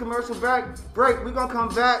take this commercial break. We're going to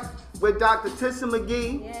come back with Dr. Tisa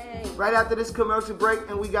McGhee right after this commercial break,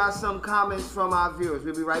 and we got some comments from our viewers.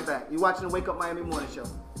 We'll be right back. You're watching the Wake Up Miami Morning Show.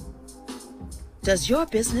 Does your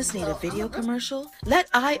business need a video commercial?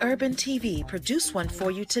 Let iUrban TV produce one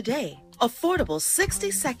for you today. Affordable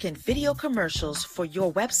 60-second video commercials for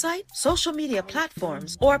your website, social media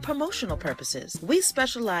platforms, or promotional purposes. We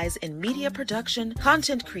specialize in media production,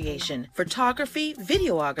 content creation, photography,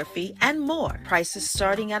 videography, and more. Prices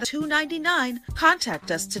starting at $2.99.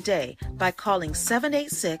 Contact us today by calling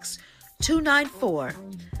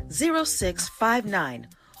 786-294-0659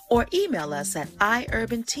 or email us at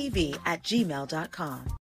iurbantv@gmail.com.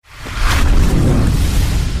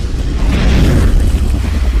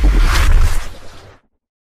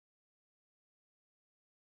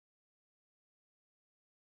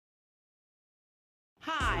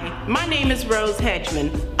 Hi, my name is Rose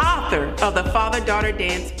Hedgeman, author of the Father-Daughter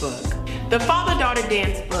Dance book. The Father-Daughter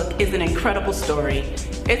Dance book is an incredible story.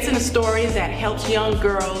 It's a story that helps young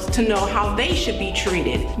girls to know how they should be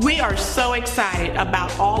treated. We are so excited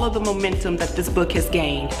about all of the momentum that this book has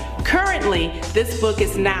gained. Currently, this book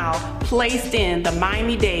is now placed in the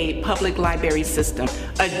Miami-Dade Public Library System.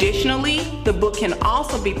 Additionally, the book can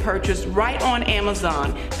also be purchased right on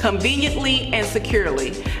Amazon, conveniently and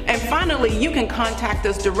securely. And finally, you can contact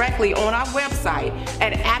us directly on our website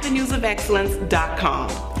at avenuesofexcellence.com.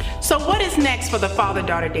 So what is next for the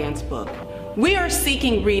Father-Daughter Dance book? We are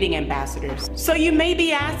seeking reading ambassadors. So you may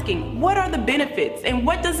be asking, what are the benefits and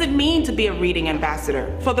what does it mean to be a reading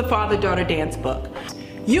ambassador for the Father-Daughter Dance book?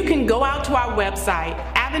 You can go out to our website,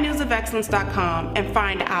 avenuesofexcellence.com, and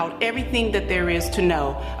find out everything that there is to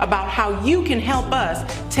know about how you can help us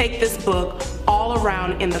take this book all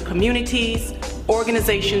around in the communities,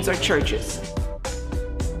 organizations, or churches.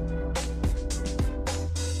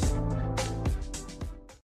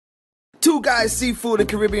 Two Guys Seafood and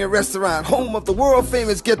Caribbean Restaurant, home of the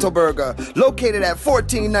world-famous Ghetto Burger, located at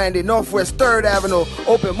 1490 Northwest 3rd Avenue,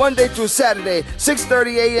 open Monday through Saturday,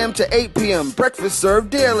 6:30 a.m. to 8 p.m. Breakfast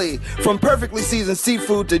served daily. From perfectly seasoned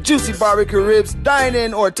seafood to juicy barbecue ribs,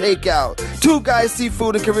 dine-in or take-out. Two Guys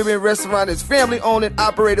Seafood and Caribbean Restaurant is family-owned and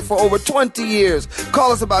operated for over 20 years.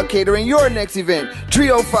 Call us about catering your next event,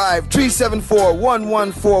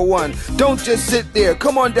 305-374-1141. Don't just sit there.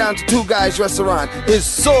 Come on down to Two Guys Restaurant. It's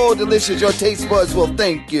so delicious. Your taste buds will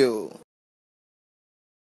thank you.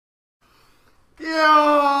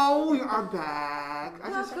 Yo, we are back. I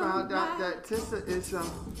just found out that Tisa is Pop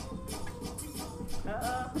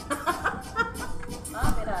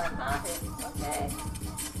it up, pop it. Okay.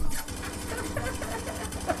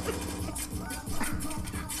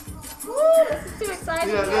 Woo, this is too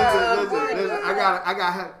exciting. Listen. I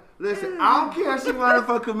got her. Listen, I don't care if she running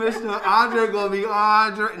for commissioner. Andre gonna be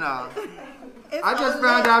Andre. No. I just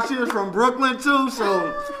found out she was from Brooklyn too,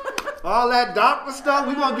 so all that doctor stuff,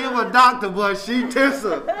 we gonna give her a doctor, but she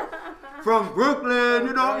Tissa from Brooklyn.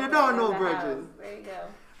 You don't know Bridget. There you go.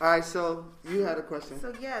 All right, so you had a question.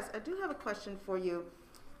 So yes, I do have a question for you.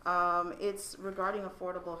 It's regarding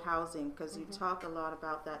affordable housing, because you talk a lot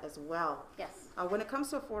about that as well. Yes. When it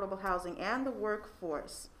comes to affordable housing and the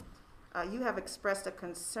workforce, you have expressed a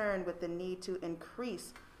concern with the need to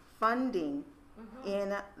increase funding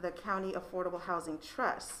in the County Affordable Housing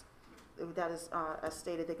Trust. That is as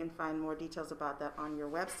stated. They can find more details about that on your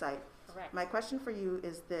website. Correct. My question for you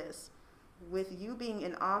is this. With you being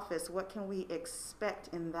in office, what can we expect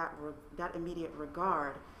in that immediate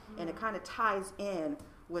regard? And it kind of ties in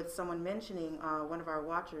with someone mentioning, one of our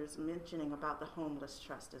watchers mentioning about the Homeless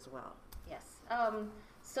Trust as well. Yes.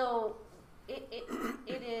 So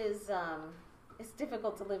it is it's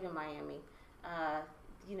difficult to live in Miami.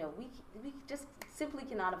 We just simply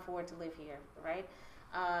cannot afford to live here, right?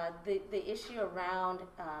 The issue around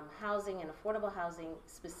housing and affordable housing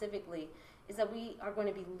specifically is that we are going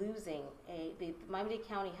to be losing the Miami-Dade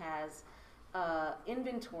County has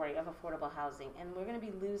inventory of affordable housing, and we're going to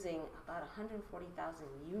be losing about 140,000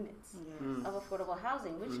 units of affordable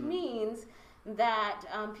housing, which means that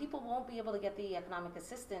people won't be able to get the economic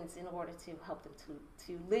assistance in order to help them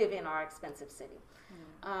to live in our expensive city.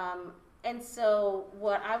 And so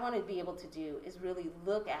what I want to be able to do is really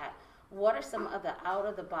look at what are some of the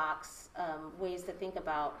out-of-the-box ways to think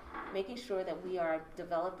about making sure that we are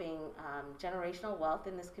developing generational wealth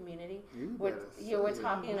in this community. We're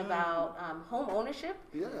talking about home ownership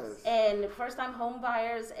and first-time home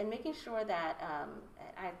buyers, and making sure that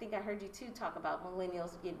I think I heard you too talk about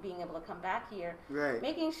millennials being able to come back here. Right.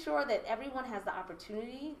 Making sure that everyone has the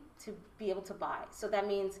opportunity to be able to buy. So that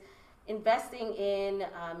means investing in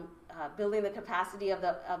building the capacity of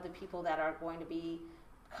the people that are going to be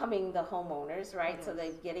becoming the homeowners, right? Yes. So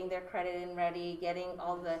they're getting their credit in ready, getting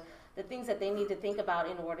all the things that they need to think about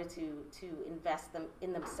in order to invest them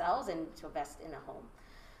in themselves and to invest in a home.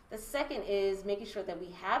 The second is making sure that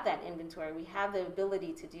we have that inventory, we have the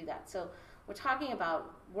ability to do that. So we're talking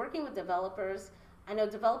about working with developers. I know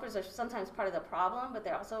developers are sometimes part of the problem, but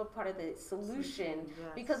they're also part of the solution. Yes.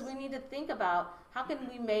 Because we need to think about how can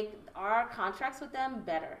we make our contracts with them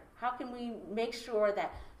better? How can we make sure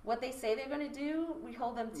that what they say they're going to do, we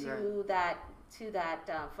hold them to that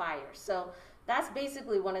fire. So that's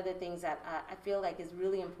basically one of the things that I feel like is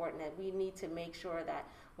really important, that we need to make sure that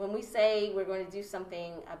when we say we're going to do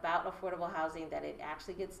something about affordable housing, that it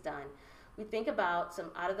actually gets done. We think about some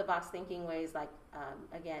out-of-the-box thinking ways, like,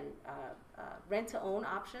 rent-to-own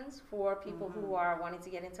options for people who are wanting to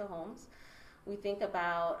get into homes. We think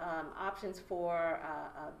about options for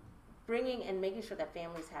bringing and making sure that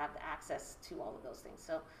families have access to all of those things.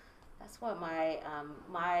 So that's what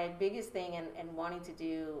my biggest thing and wanting to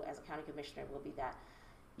do as a county commissioner will be that.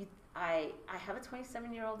 I have a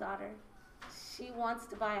 27-year-old daughter. She wants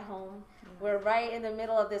to buy a home. We're right in the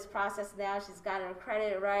middle of this process now. She's got her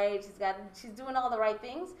credit right. She's doing all the right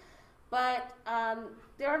things, but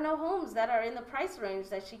there are no homes that are in the price range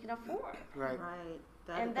that she can afford. Right. Right.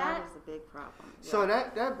 That is a big problem. So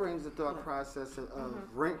that brings the thought process of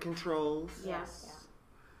rent controls. Yes.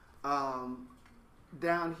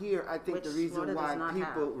 Down here, I think the reason why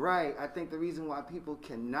people I think the reason why people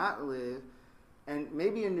cannot live, and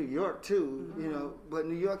maybe in New York too, you know, but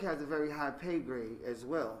New York has a very high pay grade as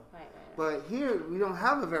well. Right. But here we don't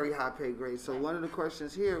have a very high pay grade. So one of the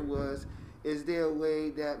questions here was, is there a way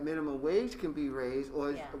that minimum wage can be raised,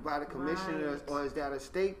 or by the commissioners, or is that a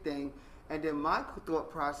state thing? And then my thought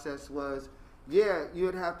process was, you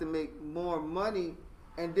would have to make more money,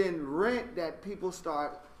 and then rent that people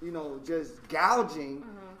start, you know, just gouging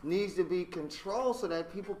needs to be controlled so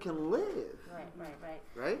that people can live.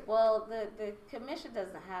 Right? Well, the commission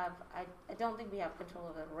doesn't have, I don't think we have control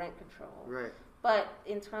of the rent control. Right. But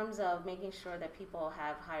in terms of making sure that people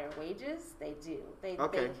have higher wages, they do. They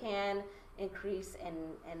can increase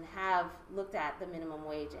and have looked at the minimum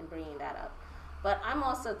wage and bringing that up. But I'm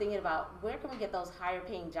also thinking about, where can we get those higher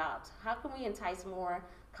paying jobs? How can we entice more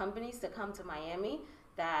companies to come to Miami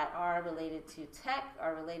that are related to tech,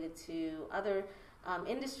 are related to other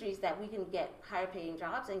industries, that we can get higher paying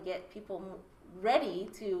jobs and get people ready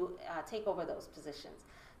to take over those positions?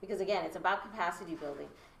 Because again, it's about capacity building.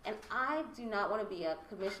 And I do not want to be a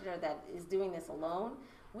commissioner that is doing this alone.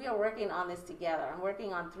 We are working on this together. I'm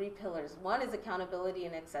working on 3 pillars. One is accountability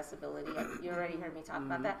and accessibility. You already heard me talk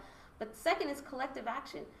about that. But second is collective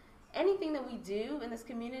action. Anything that we do in this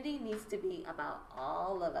community needs to be about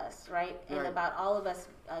all of us, right? And about all of us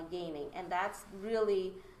gaining. And that's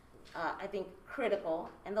really, I think, critical.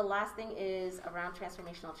 And the last thing is around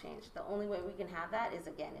transformational change. The only way we can have that is,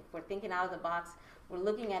 again, if we're thinking out of the box, we're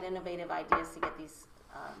looking at innovative ideas to get these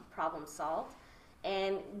problems solved.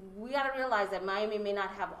 And we got to realize that Miami may not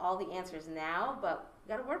have all the answers now, but we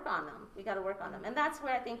got to work on them. We got to work on them. And that's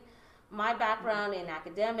where I think my background in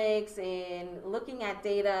academics, in looking at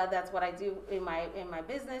data, that's what I do in my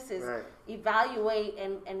business, is evaluate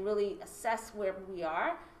and really assess where we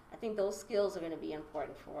are. I think those skills are going to be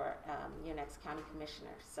important for your next county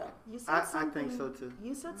commissioner. So I think so too.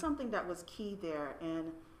 You said something that was key there,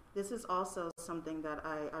 and this is also something that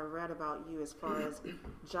I read about you as far as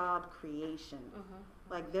job creation.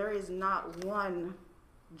 Like, there is not one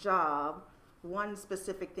job, one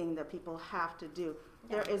specific thing that people have to do.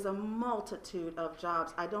 There is a multitude of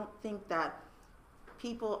jobs. I don't think that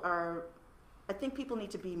people are, I think people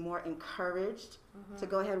need to be more encouraged to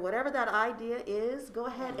go ahead, whatever that idea is, go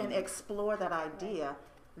ahead and explore that idea.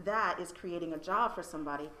 That is creating a job for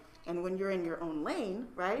somebody. And when you're in your own lane,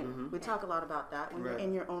 right? We talk a lot about that. When you're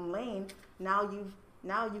in your own lane, now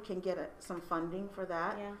you can get some funding for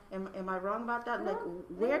that. Am I wrong about that? No, like,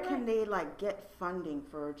 where can they like get funding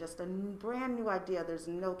for just a brand new idea there's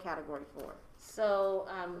no category for? So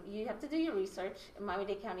you have to do your research.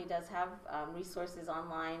 Miami-Dade County does have resources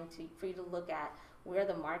online for you to look at where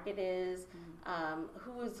the market is,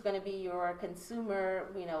 who is going to be your consumer.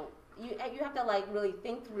 You know, you have to like really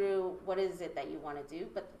think through what is it that you want to do.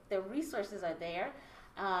 But the resources are there,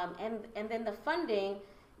 and then the funding,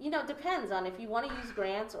 you know, depends on if you want to use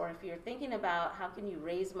grants or if you're thinking about how can you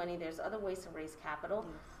raise money. There's other ways to raise capital.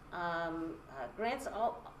 Grants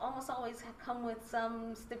almost always come with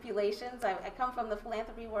some stipulations. I come from the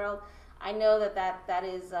philanthropy world. I know that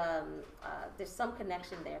is there's some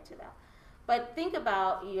connection there to that. But think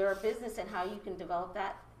about your business and how you can develop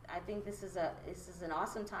that. I think this is an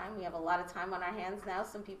awesome time. We have a lot of time on our hands now.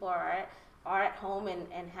 Some people are at home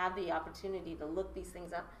and have the opportunity to look these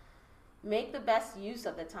things up. Make the best use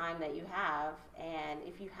of the time that you have, and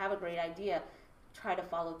if you have a great idea, try to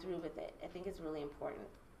follow through with it. I think it's really important.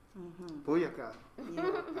 Booyaka.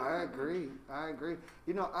 Yeah. I agree.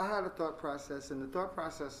 You know, I had a thought process, and the thought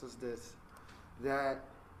process was this, that,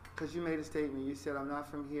 because you made a statement, you said, I'm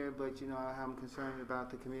not from here, but, you know, I'm concerned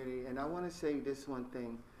about the community. And I want to say this one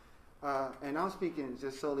thing, and I'm speaking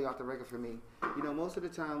just solely off the record for me. You know, most of the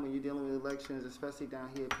time when you're dealing with elections, especially down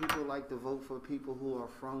here, people like to vote for people who are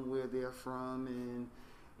from where they're from,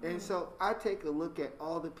 and so I take a look at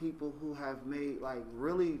all the people who have made like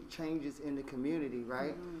really changes in the community,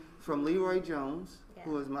 right? From Leroy Jones,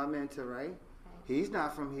 who is my mentor, right? He's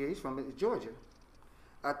not from here, he's from Georgia.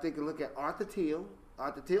 I take a look at Arthur Teal.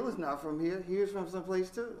 Arthur Teal is not from here, he was from someplace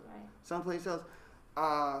too, someplace else.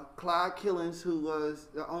 Clyde Killings, who was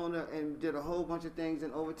the owner and did a whole bunch of things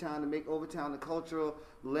in Overtown to make Overtown the cultural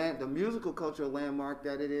land, the musical cultural landmark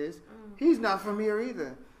that it is. He's not from here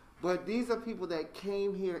either. But these are people that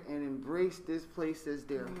came here and embraced this place as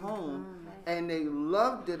their home, and they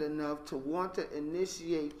loved it enough to want to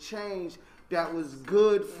initiate change that was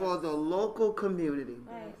good for the local community.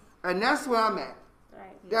 And that's where I'm at.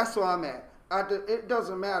 That's where I'm at. It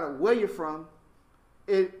doesn't matter where you're from.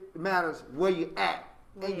 It matters where you're at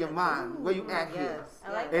in your mind, where you at here.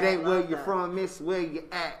 It ain't where you're from, miss, where you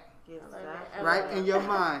at. Right? In your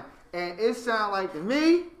mind. And it sounds like to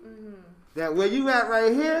me, that where you at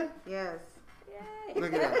right here? Yes.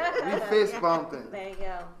 Look at that. We fist bumping. There you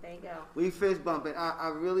go. There you go. We fist bumping.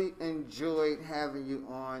 I really enjoyed having you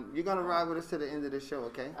on. You're going to ride with us to the end of the show,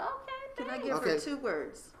 okay? Okay. Can I give her 2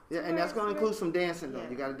 words? Yeah, and that's going to include some dancing, though.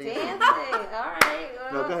 You got to dance. Dancing. All right.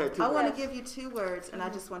 Well, no, go ahead. 2 I words. want to give you 2 words, and I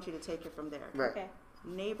just want you to take it from there. Right. Okay.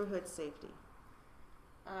 Neighborhood safety.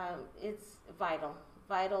 It's vital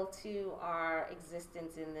to our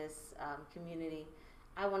existence in this community.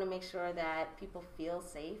 I want to make sure that people feel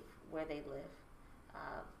safe where they live.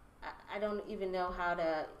 I don't even know how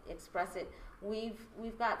to express it. We've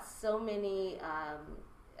got so many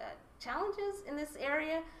challenges in this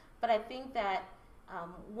area, but I think that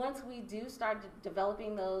once we do start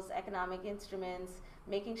developing those economic instruments,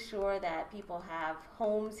 making sure that people have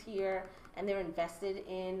homes here and they're invested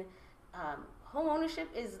in home ownership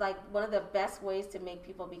is like one of the best ways to make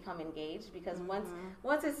people become engaged, because once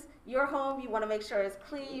it's your home, you want to make sure it's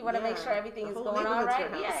clean, you want to make sure everything is going on right.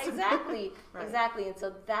 Yeah, exactly. Exactly. And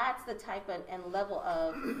so that's the type and level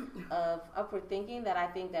of upward thinking that I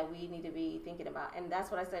think that we need to be thinking about. And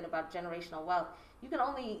that's what I said about generational wealth. You can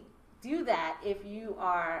only do that if you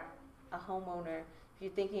are a homeowner. If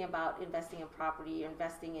you're thinking about investing in property, you're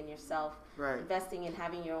investing in yourself, investing in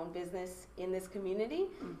having your own business in this community,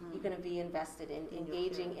 you're going to be invested in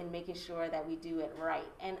engaging and making sure that we do it right.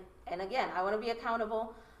 And again, I want to be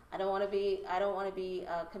accountable. I don't want to be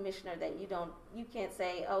a commissioner that you can't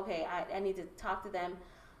say, okay, I need to talk to them,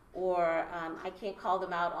 or I can't call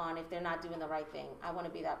them out on if they're not doing the right thing. I want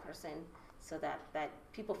to be that person so that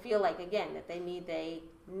people feel like, again, that they need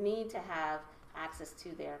to have access to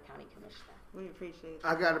their county commissioner. We appreciate that.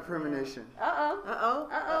 I got a premonition.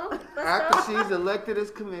 After she's elected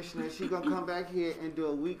as commissioner, she's going to come back here and do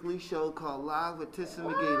a weekly show called Live with Tisa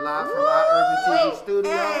McGhee, live from our Urban TV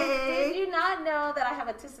studio. Did you not know that I have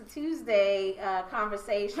a Tisa Tuesday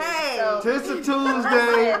conversation? Tisa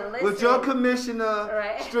Tuesday with your commissioner,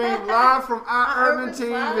 stream live from our Urban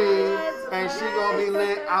TV, and she's going to be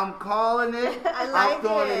lit. I'm calling it. I'm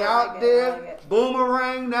throwing it out there.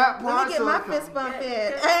 Boomerang that part. Let me get my fist bump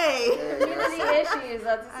in. Community issues.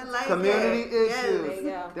 Community issues.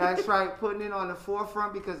 That's right. Putting it on the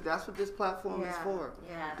forefront, because that's what this platform is for.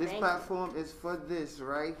 This platform is for this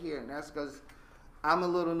right here. And that's because I'm a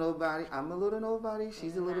little nobody.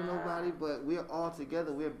 She's a little nobody. But we're all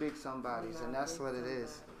together. We're big somebodies. And that's what it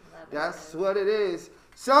is. That's what it is.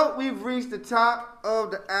 So we've reached the top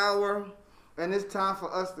of the hour. And it's time for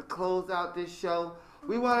us to close out this show.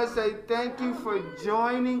 We want to say thank you for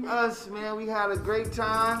joining us, man. We had a great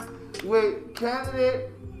time with candidate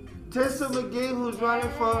Tisa McGhee, who's running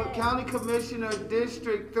for County Commissioner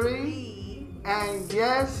District 3. And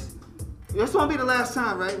yes, This won't be the last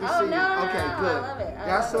time, right? We see you. Okay, good. I love it.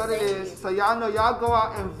 That's what it is. So y'all know, y'all go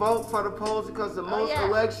out and vote for the polls because the most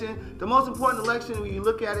important election when you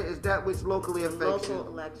look at it is that which locally affects you.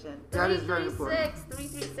 Local election. That is very important.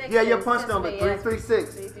 336. Yeah, your punch number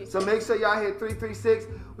 336. So make sure y'all hit 336.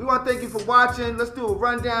 We want to thank you for watching. Let's do a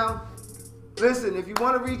rundown. Listen, if you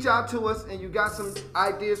want to reach out to us and you got some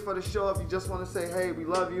ideas for the show, if you just want to say, hey, we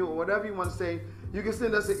love you, or whatever you want to say, you can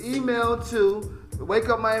send us an email to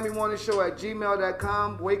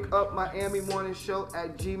wakeupmiamimorningshow@gmail.com,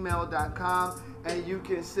 wakeupmiamimorningshow@gmail.com, and you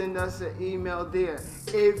can send us an email there.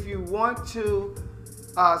 If you want to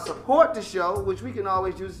support the show, which we can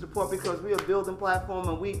always use to support because we are a building platform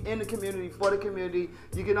and we in the community for the community,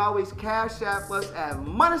 you can always cash app us at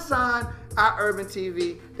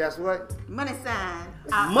 #UrbanTV. That's what? Money sign.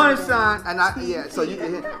 So you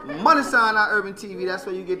can hit #UrbanTV. That's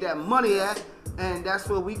where you get that money at. And that's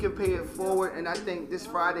where we can pay it forward. And I think this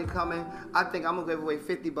Friday coming, I think I'm going to give away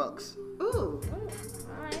 $50. Ooh.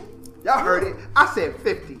 Y'all heard it. I said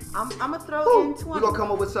 50. I'm going to throw in 20. We're going to come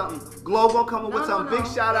up with something. Glo going to come up with something. Big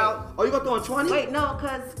shout out. Oh, you going to throw in 20? Wait, no,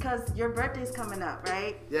 because your birthday's coming up,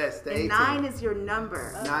 right? Yes, the 18th. And 9 is your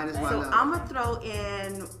number. 9 is my number. So I'm going to throw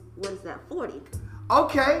in, what is that, 40.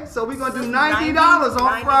 Okay, so we're going to do $90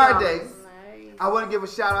 on Friday. I want to give a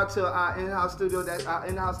shout out to our in-house studio, that's our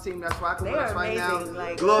in-house team that's rocking with us right now.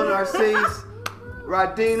 Glo Narcisse,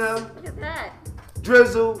 Radina, look at that.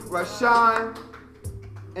 Drizzle, Rashawn,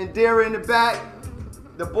 and Dara in the back.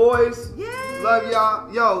 The boys, love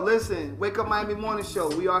y'all. Yo, listen, Wake Up Miami Morning Show.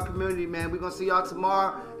 We are community, man. We're going to see y'all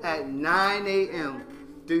tomorrow at 9 a.m.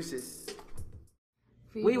 Deuces.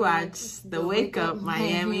 We watch the Wake Up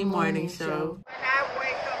Miami Morning Show. When I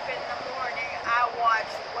wake up in the morning, I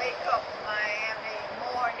watch Wake Up Miami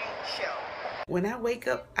Morning Show. When I wake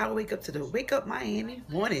up to the Wake Up Miami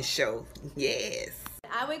Morning Show. Yes.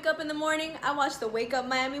 I wake up in the morning, I watch the Wake Up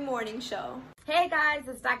Miami Morning Show. Hey guys,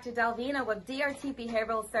 it's Dr. Delvina with DRT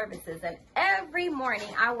Behavioral Services, and every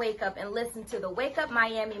morning I wake up and listen to the Wake Up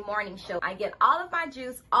Miami Morning Show. I get all of my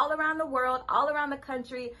juice all around the world, all around the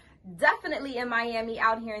country, definitely in Miami,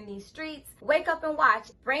 out here in these streets. Wake up and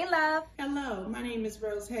watch. Brain love. Hello, my name is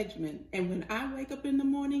Rose Hedgeman, and when I wake up in the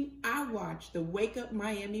morning, I watch the Wake Up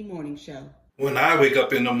Miami Morning Show. When I wake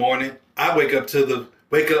up in the morning, I wake up to the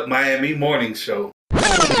Wake Up Miami Morning Show.